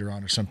this later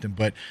on or something.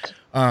 But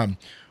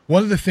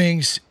one of the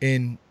things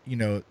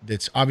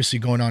that's obviously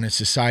going on in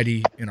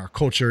society, in our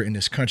culture, in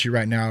this country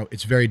right now,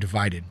 it's very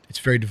divided. It's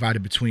very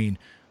divided between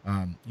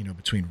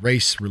between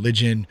race,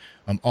 religion,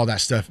 all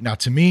that stuff. Now,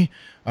 to me,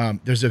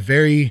 there's a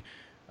very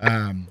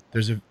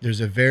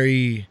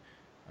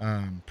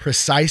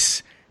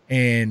precise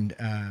and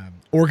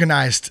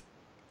organized,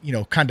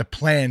 kind of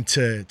plan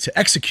to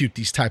execute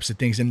these types of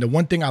things. And the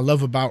one thing I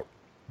love about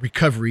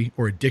recovery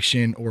or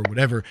addiction or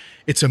whatever,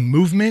 it's a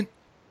movement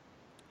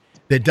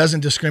that doesn't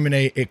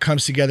discriminate. It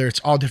comes together.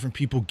 It's all different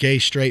people, gay,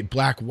 straight,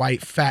 black,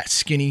 white, fat,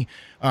 skinny.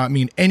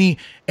 Any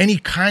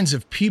kinds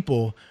of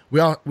people. We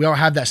all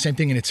have that same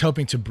thing, and it's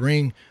helping to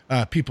bring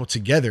people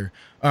together.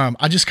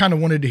 I just kind of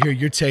wanted to hear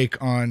your take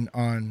on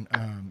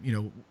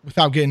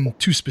without getting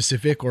too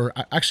specific, or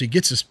actually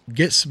get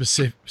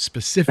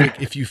specific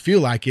if you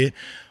feel like it.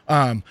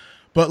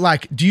 But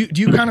like, do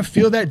you kind of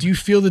feel that? Do you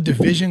feel the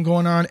division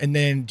going on? And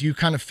then do you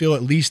kind of feel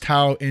at least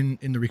how in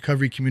the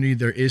recovery community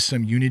there is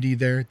some unity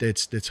there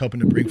that's helping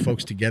to bring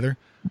folks together?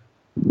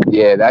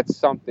 Yeah, that's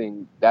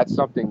something that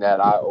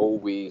I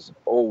always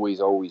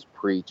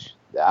preach.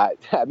 I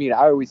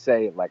always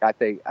say, like, I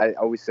think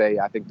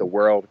the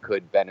world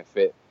could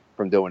benefit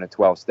from doing a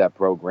 12-step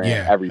program.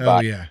 Yeah,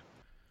 everybody. Hell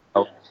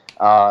yeah.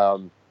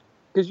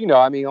 Because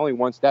only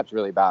one step's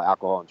really about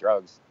alcohol and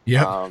drugs.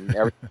 Yeah.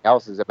 Everything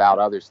else is about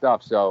other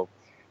stuff. So,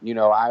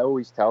 I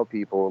always tell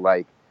people,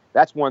 like,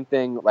 that's one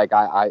thing. Like,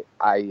 I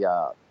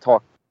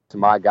talk to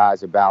my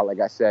guys about. Like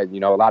I said,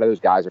 a lot of those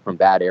guys are from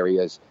bad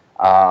areas.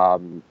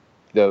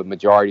 The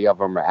majority of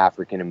them are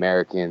African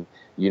American,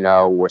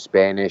 or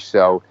Spanish.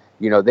 So,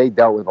 they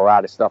dealt with a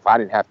lot of stuff I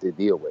didn't have to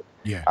deal with.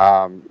 Yeah.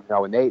 And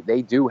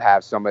they do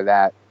have some of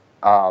that,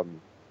 I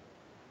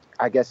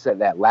guess,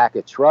 that lack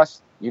of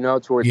trust,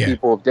 towards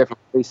people of different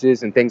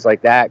races and things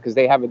like that, because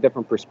they have a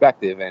different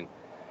perspective. And,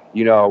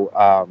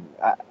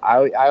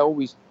 I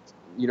always,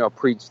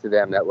 preach to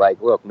them that,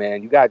 like, look,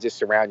 man, you got to just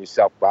surround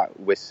yourself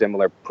with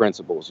similar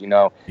principles.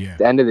 At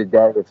the end of the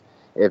day,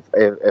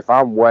 if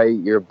I'm white,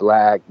 you're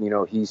black,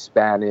 he's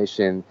Spanish,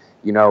 and,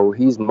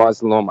 he's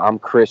Muslim, I'm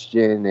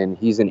Christian, and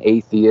he's an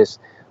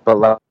atheist.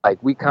 But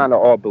like we kind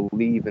of all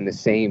believe in the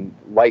same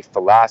life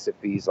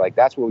philosophies. Like,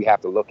 that's what we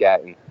have to look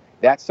at. And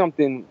that's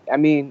something,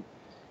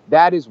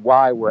 that is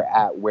why we're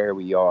at where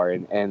we are.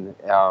 And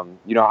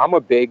I'm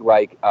a big,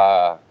 like,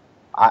 I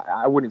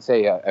wouldn't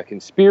say a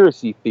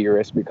conspiracy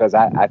theorist, because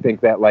I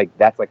think that, like,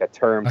 that's like a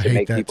term to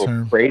make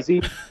people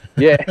crazy.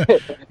 Yeah.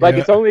 Like,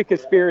 it's only a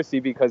conspiracy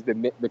because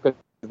the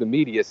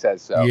media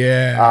says so.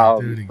 Yeah.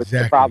 Dude, exactly. Which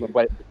is the problem.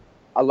 But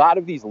a lot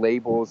of these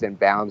labels and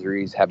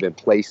boundaries have been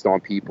placed on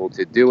people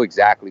to do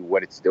exactly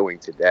what it's doing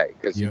today.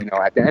 Because,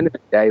 at the end of the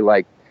day,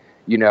 like,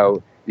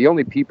 the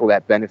only people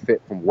that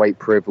benefit from white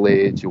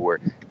privilege or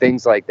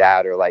things like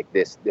that are like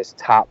this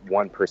top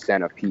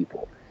 1% of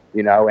people,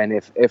 and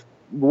if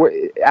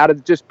out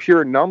of just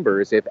pure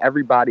numbers, if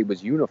everybody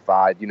was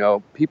unified,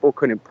 people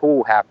couldn't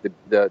pull half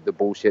the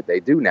bullshit they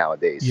do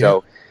nowadays.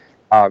 So,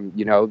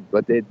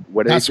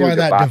 that's why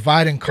that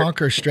divide and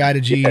conquer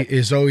strategy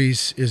is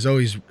always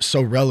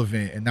so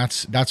relevant, and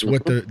that's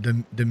what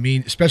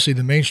the especially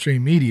the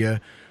mainstream media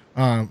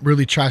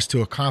really tries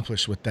to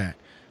accomplish with that.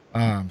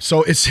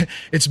 So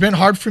it's been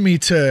hard for me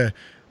to,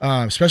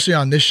 especially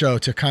on this show,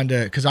 to kind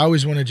of, because I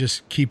always want to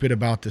just keep it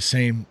about the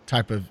same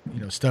type of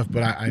stuff,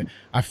 but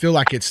I feel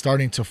like it's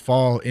starting to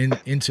fall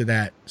into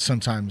that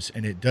sometimes,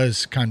 and it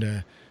does kind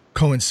of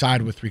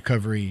coincide with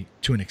recovery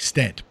to an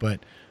extent. But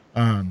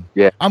I'm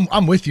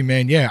with you,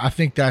 man. Yeah, I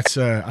think that's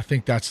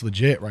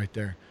legit right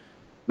there.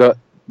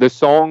 The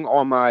song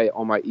on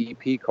my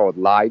EP called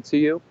 "Lied to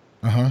You."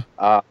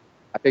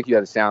 I think you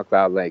have the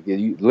SoundCloud link.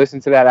 You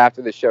listen to that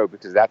after the show,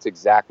 because that's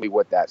exactly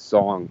what that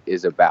song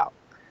is about.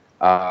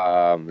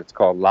 It's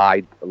called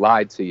 "Lied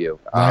to You."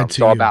 It's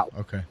all about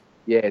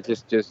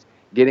just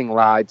getting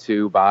lied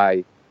to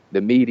by the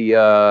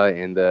media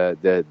and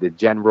the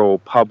general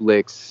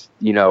public's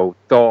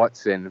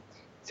thoughts, and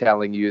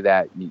telling you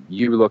that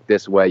you look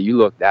this way, you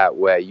look that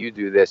way, you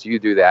do this, you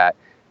do that,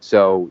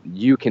 so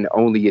you can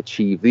only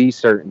achieve these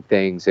certain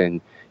things.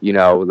 And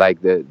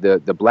like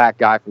the black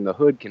guy from the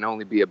hood can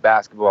only be a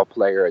basketball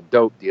player, a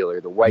dope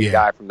dealer. The white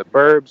guy from the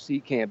burbs, he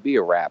can't be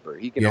a rapper.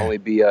 He can only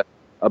be a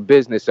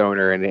business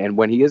owner. And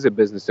when he is a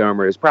business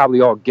owner, it's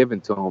probably all given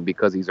to him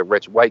because he's a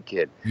rich white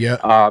kid.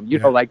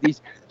 Like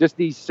these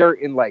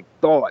certain, like,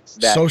 thoughts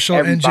that social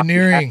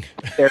engineering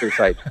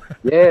stereotypes.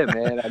 Yeah,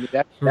 man.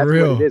 That's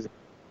real. What it is.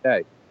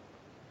 Hey.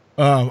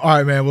 All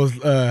right, man. Well,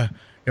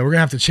 we're gonna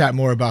have to chat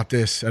more about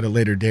this at a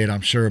later date.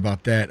 I'm sure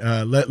about that.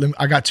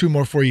 I got two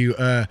more for you.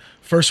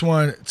 First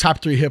one: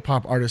 top 3 hip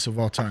hop artists of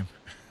all time.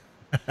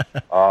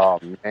 Oh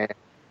man,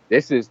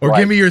 this is or like,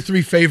 give me your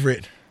 3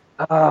 favorite.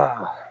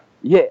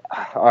 Yeah.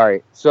 All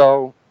right.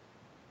 So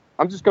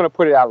I'm just gonna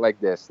put it out like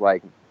this.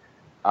 Like,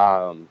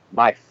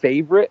 my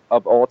favorite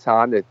of all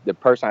time, the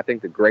person I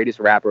think the greatest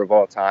rapper of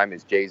all time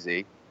is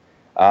Jay-Z,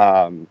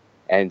 and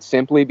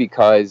simply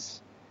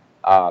because,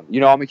 I'm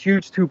a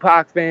huge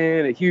Tupac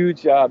fan, a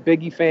huge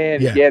Biggie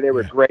fan. Yeah, they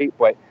were great,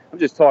 but I'm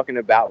just talking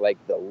about like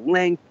the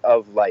length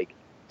of like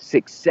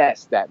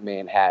success that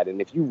man had, and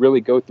if you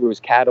really go through his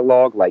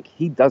catalog, like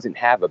he doesn't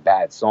have a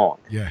bad song.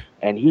 Yeah,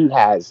 and he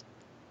has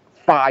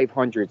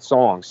 500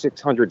 songs,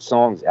 600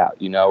 songs out,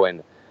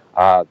 and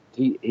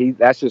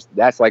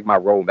that's like my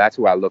role. That's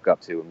who I look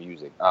up to in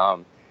music.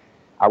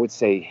 I would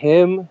say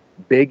him,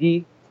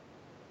 Biggie,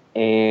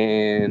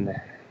 and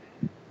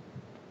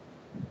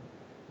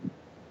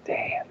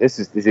damn, this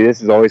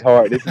is always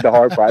hard. This is the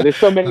hard part. There's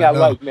so many I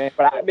like, man.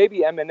 But maybe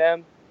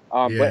Eminem.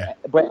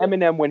 But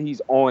Eminem when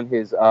he's on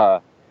his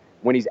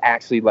when he's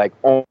actually like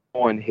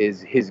on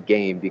his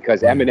game,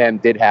 because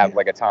Eminem did have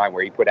like a time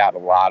where he put out a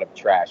lot of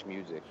trash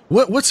music.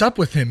 What's up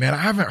with him, man? I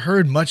haven't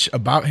heard much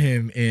about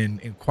him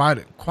in quite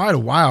a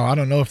while. I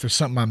don't know if there's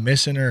something I'm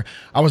missing, or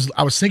I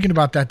was thinking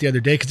about that the other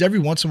day, because every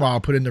once in a while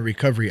I'll put in the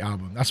Recovery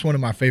album. That's one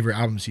of my favorite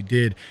albums he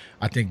did,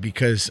 I think,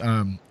 because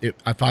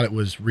I thought it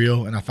was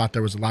real, and I thought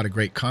there was a lot of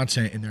great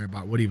content in there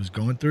about what he was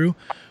going through,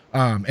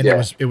 and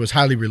it was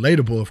highly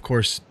relatable, of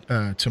course,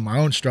 to my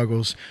own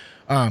struggles.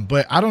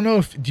 But I don't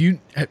know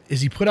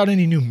is he put out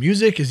any new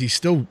music? Is he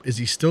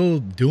still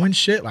doing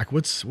shit? Like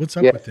what's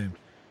up with him?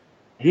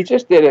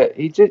 He's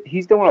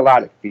doing a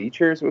lot of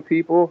features with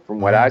people from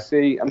what I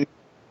see. I mean, you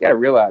gotta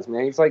realize,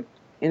 man, he's like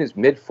in his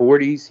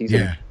mid-40s. He's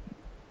a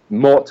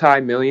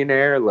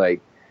multi-millionaire. Like,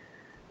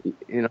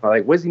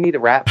 like what does he need to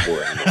rap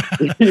for?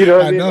 You know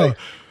what I mean? Know. Like,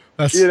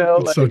 that's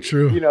so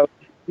true.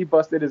 He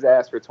busted his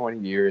ass for 20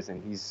 years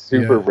and he's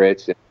super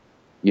rich.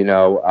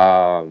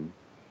 And,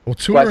 well,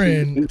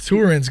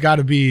 touring's got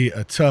to be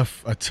a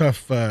tough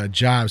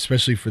job,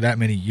 especially for that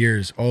many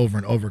years, over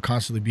and over,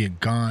 constantly being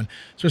gone,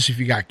 especially if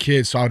you got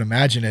kids. So I would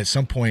imagine at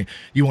some point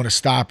you want to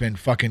stop and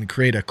fucking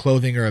create a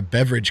clothing or a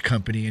beverage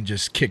company and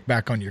just kick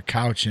back on your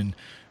couch and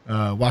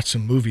watch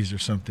some movies or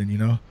something,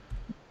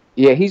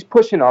 Yeah, he's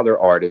pushing other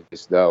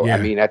artists though. Yeah.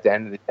 I mean, at the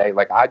end of the day,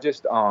 like I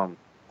just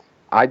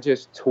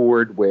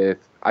toured with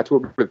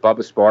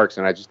Bubba Sparks,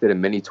 and I just did a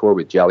mini tour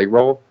with Jelly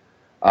Roll.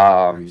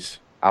 Nice.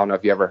 I don't know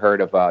if you ever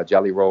heard of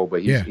Jelly Roll,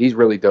 but he's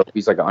really dope.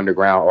 He's like an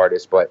underground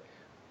artist, but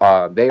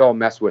they all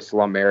mess with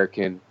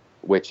Slumerican,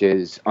 which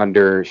is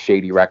under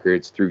Shady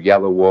Records through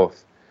Yellow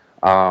Wolf.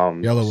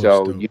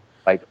 So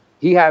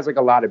he has like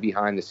a lot of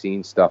behind the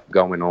scenes stuff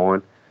going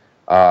on.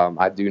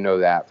 I do know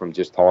that from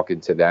just talking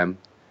to them,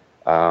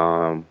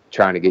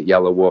 trying to get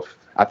Yellow Wolf.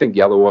 I think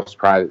Yellow Wolf's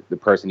probably the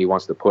person he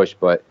wants to push,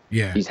 but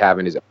he's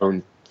having his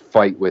own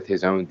fight with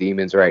his own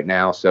demons right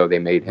now. So they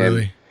made him.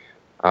 Really?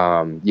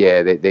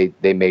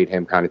 They made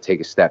him kind of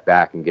take a step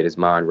back and get his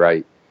mind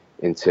right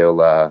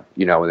until and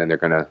then they're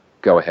gonna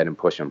go ahead and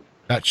push him.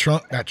 That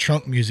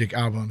trunk music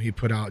album he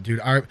put out, dude.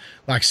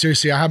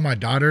 Seriously, I had my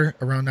daughter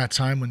around that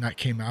time when that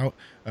came out.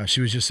 She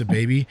was just a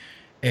baby,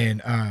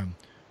 and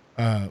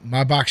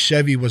My Box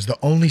Chevy was the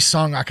only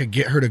song I could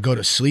get her to go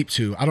to sleep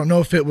to. I don't know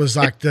if it was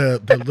like the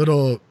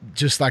little,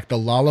 just like the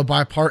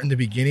lullaby part in the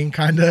beginning,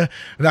 kind of.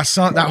 That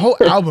song, that whole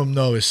album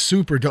though is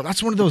super dope.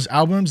 That's one of those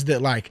albums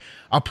that like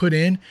I'll put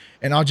in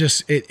and I'll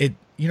just, it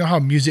you know how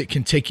music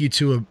can take you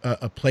to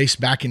a place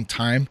back in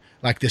time,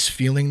 like this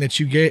feeling that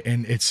you get,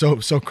 and it's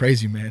so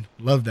crazy, man.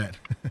 Love that.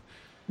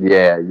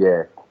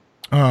 Yeah.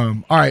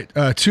 All right.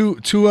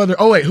 Two other.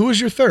 Oh wait, who was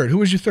your third?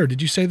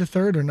 Did you say the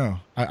third or no?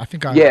 I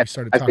think I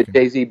started talking. I said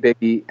Jay-Z,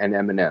 Biggie, and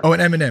Eminem. Oh,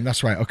 and Eminem.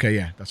 That's right. Okay,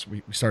 yeah.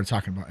 We started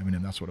talking about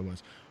Eminem. That's what it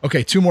was.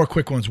 Okay, two more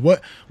quick ones.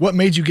 What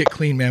made you get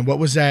clean, man? What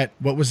was that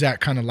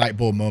kind of light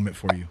bulb moment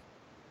for you?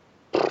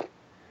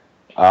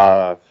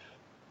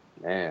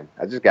 Man,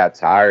 I just got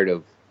tired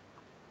of.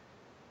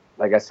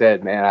 Like I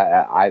said, man,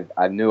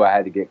 I knew I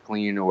had to get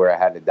clean or I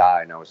had to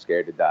die, and I was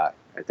scared to die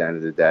at the end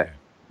of the day.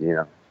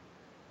 Yeah.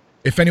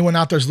 If anyone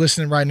out there's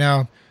listening right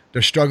now,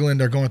 they're struggling,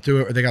 they're going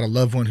through it, or they got a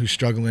loved one who's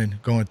struggling,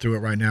 going through it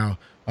right now.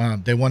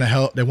 They want to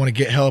help, they want to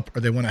get help, or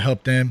they want to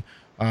help them.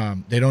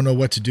 They don't know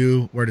what to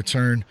do, where to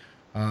turn.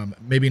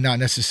 Maybe not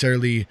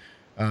necessarily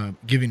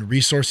giving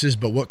resources,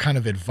 but what kind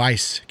of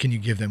advice can you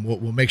give them?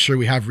 We'll make sure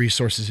we have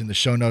resources in the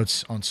show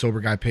notes on Sober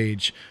Guy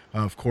page,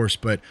 of course,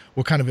 but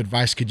what kind of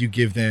advice could you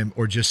give them,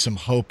 or just some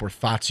hope or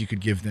thoughts you could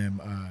give them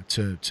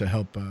to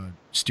help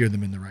steer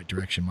them in the right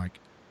direction, Mike?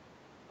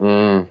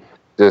 But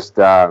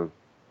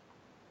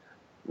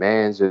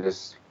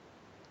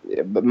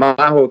my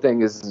whole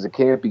thing is it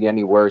can't be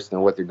any worse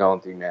than what they're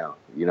going through now.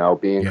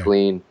 Being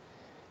clean,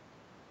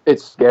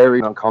 it's scary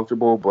and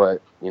uncomfortable,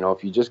 but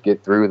if you just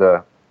get through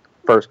the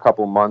first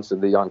couple months of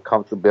the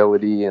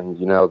uncomfortability and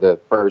the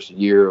first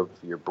year of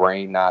your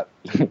brain not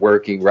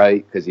working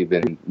right because you've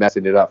been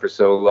messing it up for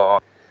so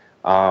long,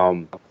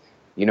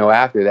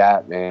 after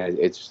that, man,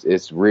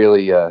 it's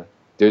really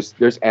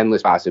there's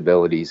endless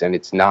possibilities, and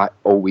it's not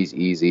always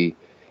easy.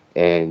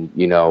 And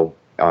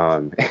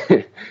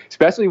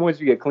Especially once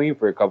you get clean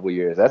for a couple of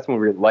years, that's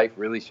when life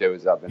really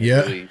shows up. And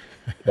Yeah. really,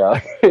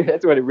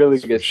 that's when it really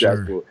gets Sure.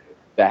 stressful.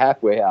 The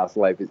halfway house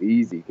life is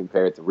easy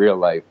compared to real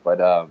life.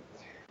 But,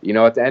 you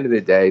know, at the end of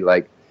the day,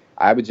 like,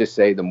 I would just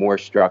say the more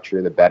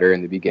structure, the better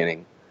in the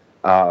beginning.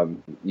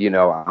 You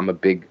know, I'm a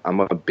big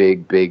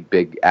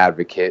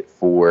advocate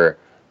for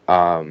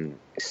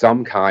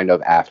some kind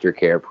of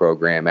aftercare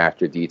program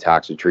after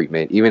detox or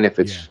treatment, even if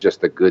it's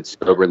just a good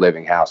sober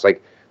living house.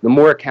 Like, the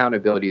more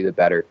accountability, the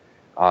better.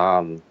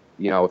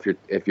 You know,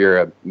 if you're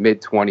a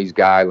mid-20s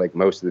guy, like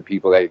most of the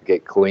people that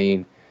get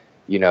clean,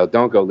 you know,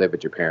 don't go live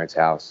at your parents'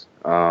 house.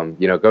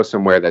 You know, go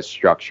somewhere that's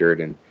structured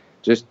and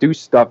just do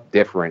stuff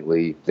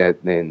differently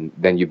than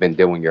you've been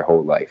doing your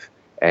whole life.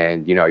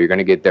 And, you know, you're going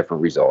to get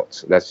different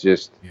results. That's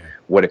just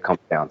what it comes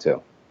down to.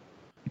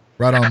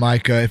 Right on,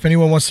 Mike. If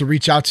anyone wants to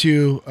reach out to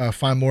you,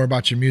 find more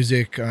about your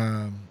music,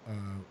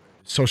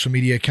 social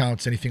media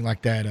accounts, anything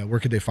like that, where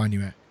could they find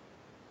you at?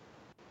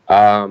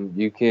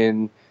 You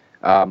can,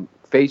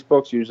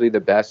 Facebook's usually the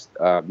best.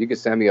 You can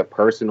send me a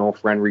personal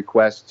friend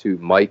request to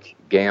Mike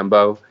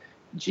Gambo,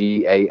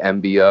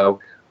 Gambo,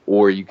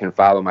 or you can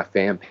follow my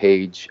fan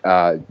page,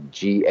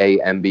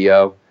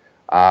 Gambo.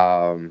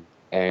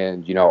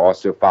 And, you know,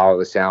 also follow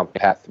the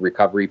SoundPath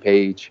Recovery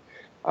page,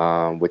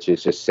 which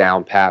is just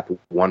SoundPath,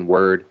 one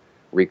word,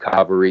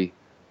 recovery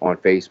on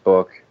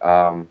Facebook.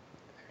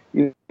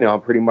 You know,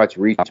 pretty much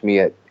reach me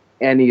at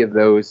any of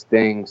those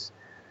things.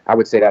 I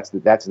would say that's the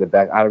best.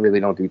 I really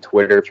don't do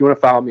Twitter. If you want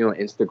to follow me on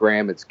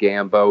Instagram, it's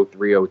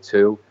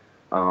Gambo302.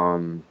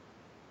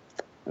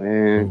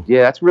 And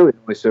yeah, that's really the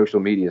only social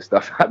media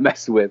stuff I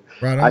mess with.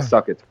 Right on. I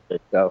suck at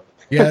Twitter, so.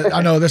 Yeah,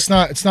 I know it's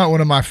not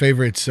one of my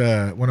favorites.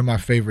 One of my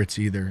favorites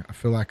either. I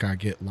feel like I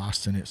get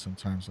lost in it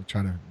sometimes. I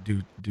try to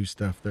do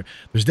stuff there.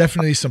 There's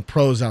definitely some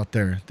pros out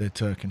there that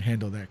can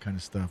handle that kind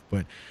of stuff.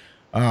 But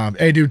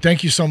hey, dude,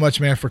 thank you so much,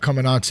 man, for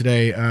coming on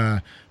today.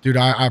 Dude,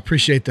 I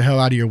appreciate the hell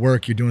out of your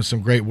work. You're doing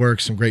some great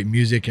work, some great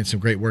music, and some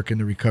great work in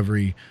the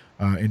recovery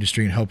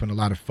industry and helping a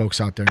lot of folks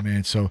out there,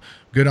 man. So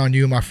good on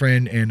you, my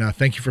friend, and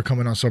thank you for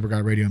coming on Sober Guy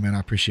Radio, man. I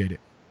appreciate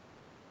it.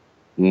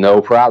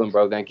 No problem,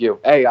 bro. Thank you.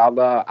 Hey,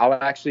 I'll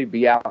actually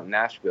be out in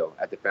Nashville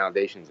at the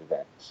Foundations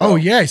event. So, oh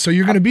yeah, so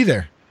you're gonna be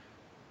there?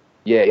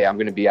 Yeah, I'm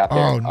gonna be out there.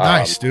 Oh,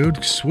 nice,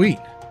 dude. Sweet.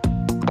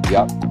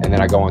 Yep. And then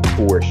I go on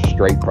tour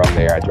straight from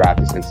there. I drive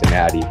to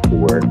Cincinnati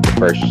for the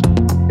first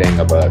thing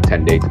of a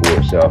 10-day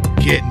tour. So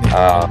getting it.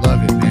 I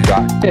love it,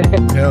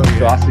 man. Hell yeah.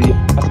 So I'll see you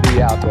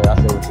out there. I'll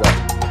say what's up.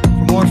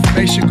 For more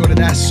information, go to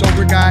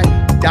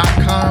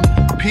thatsoberguy.com.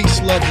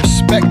 Peace, love,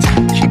 respect.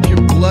 Keep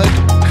your blood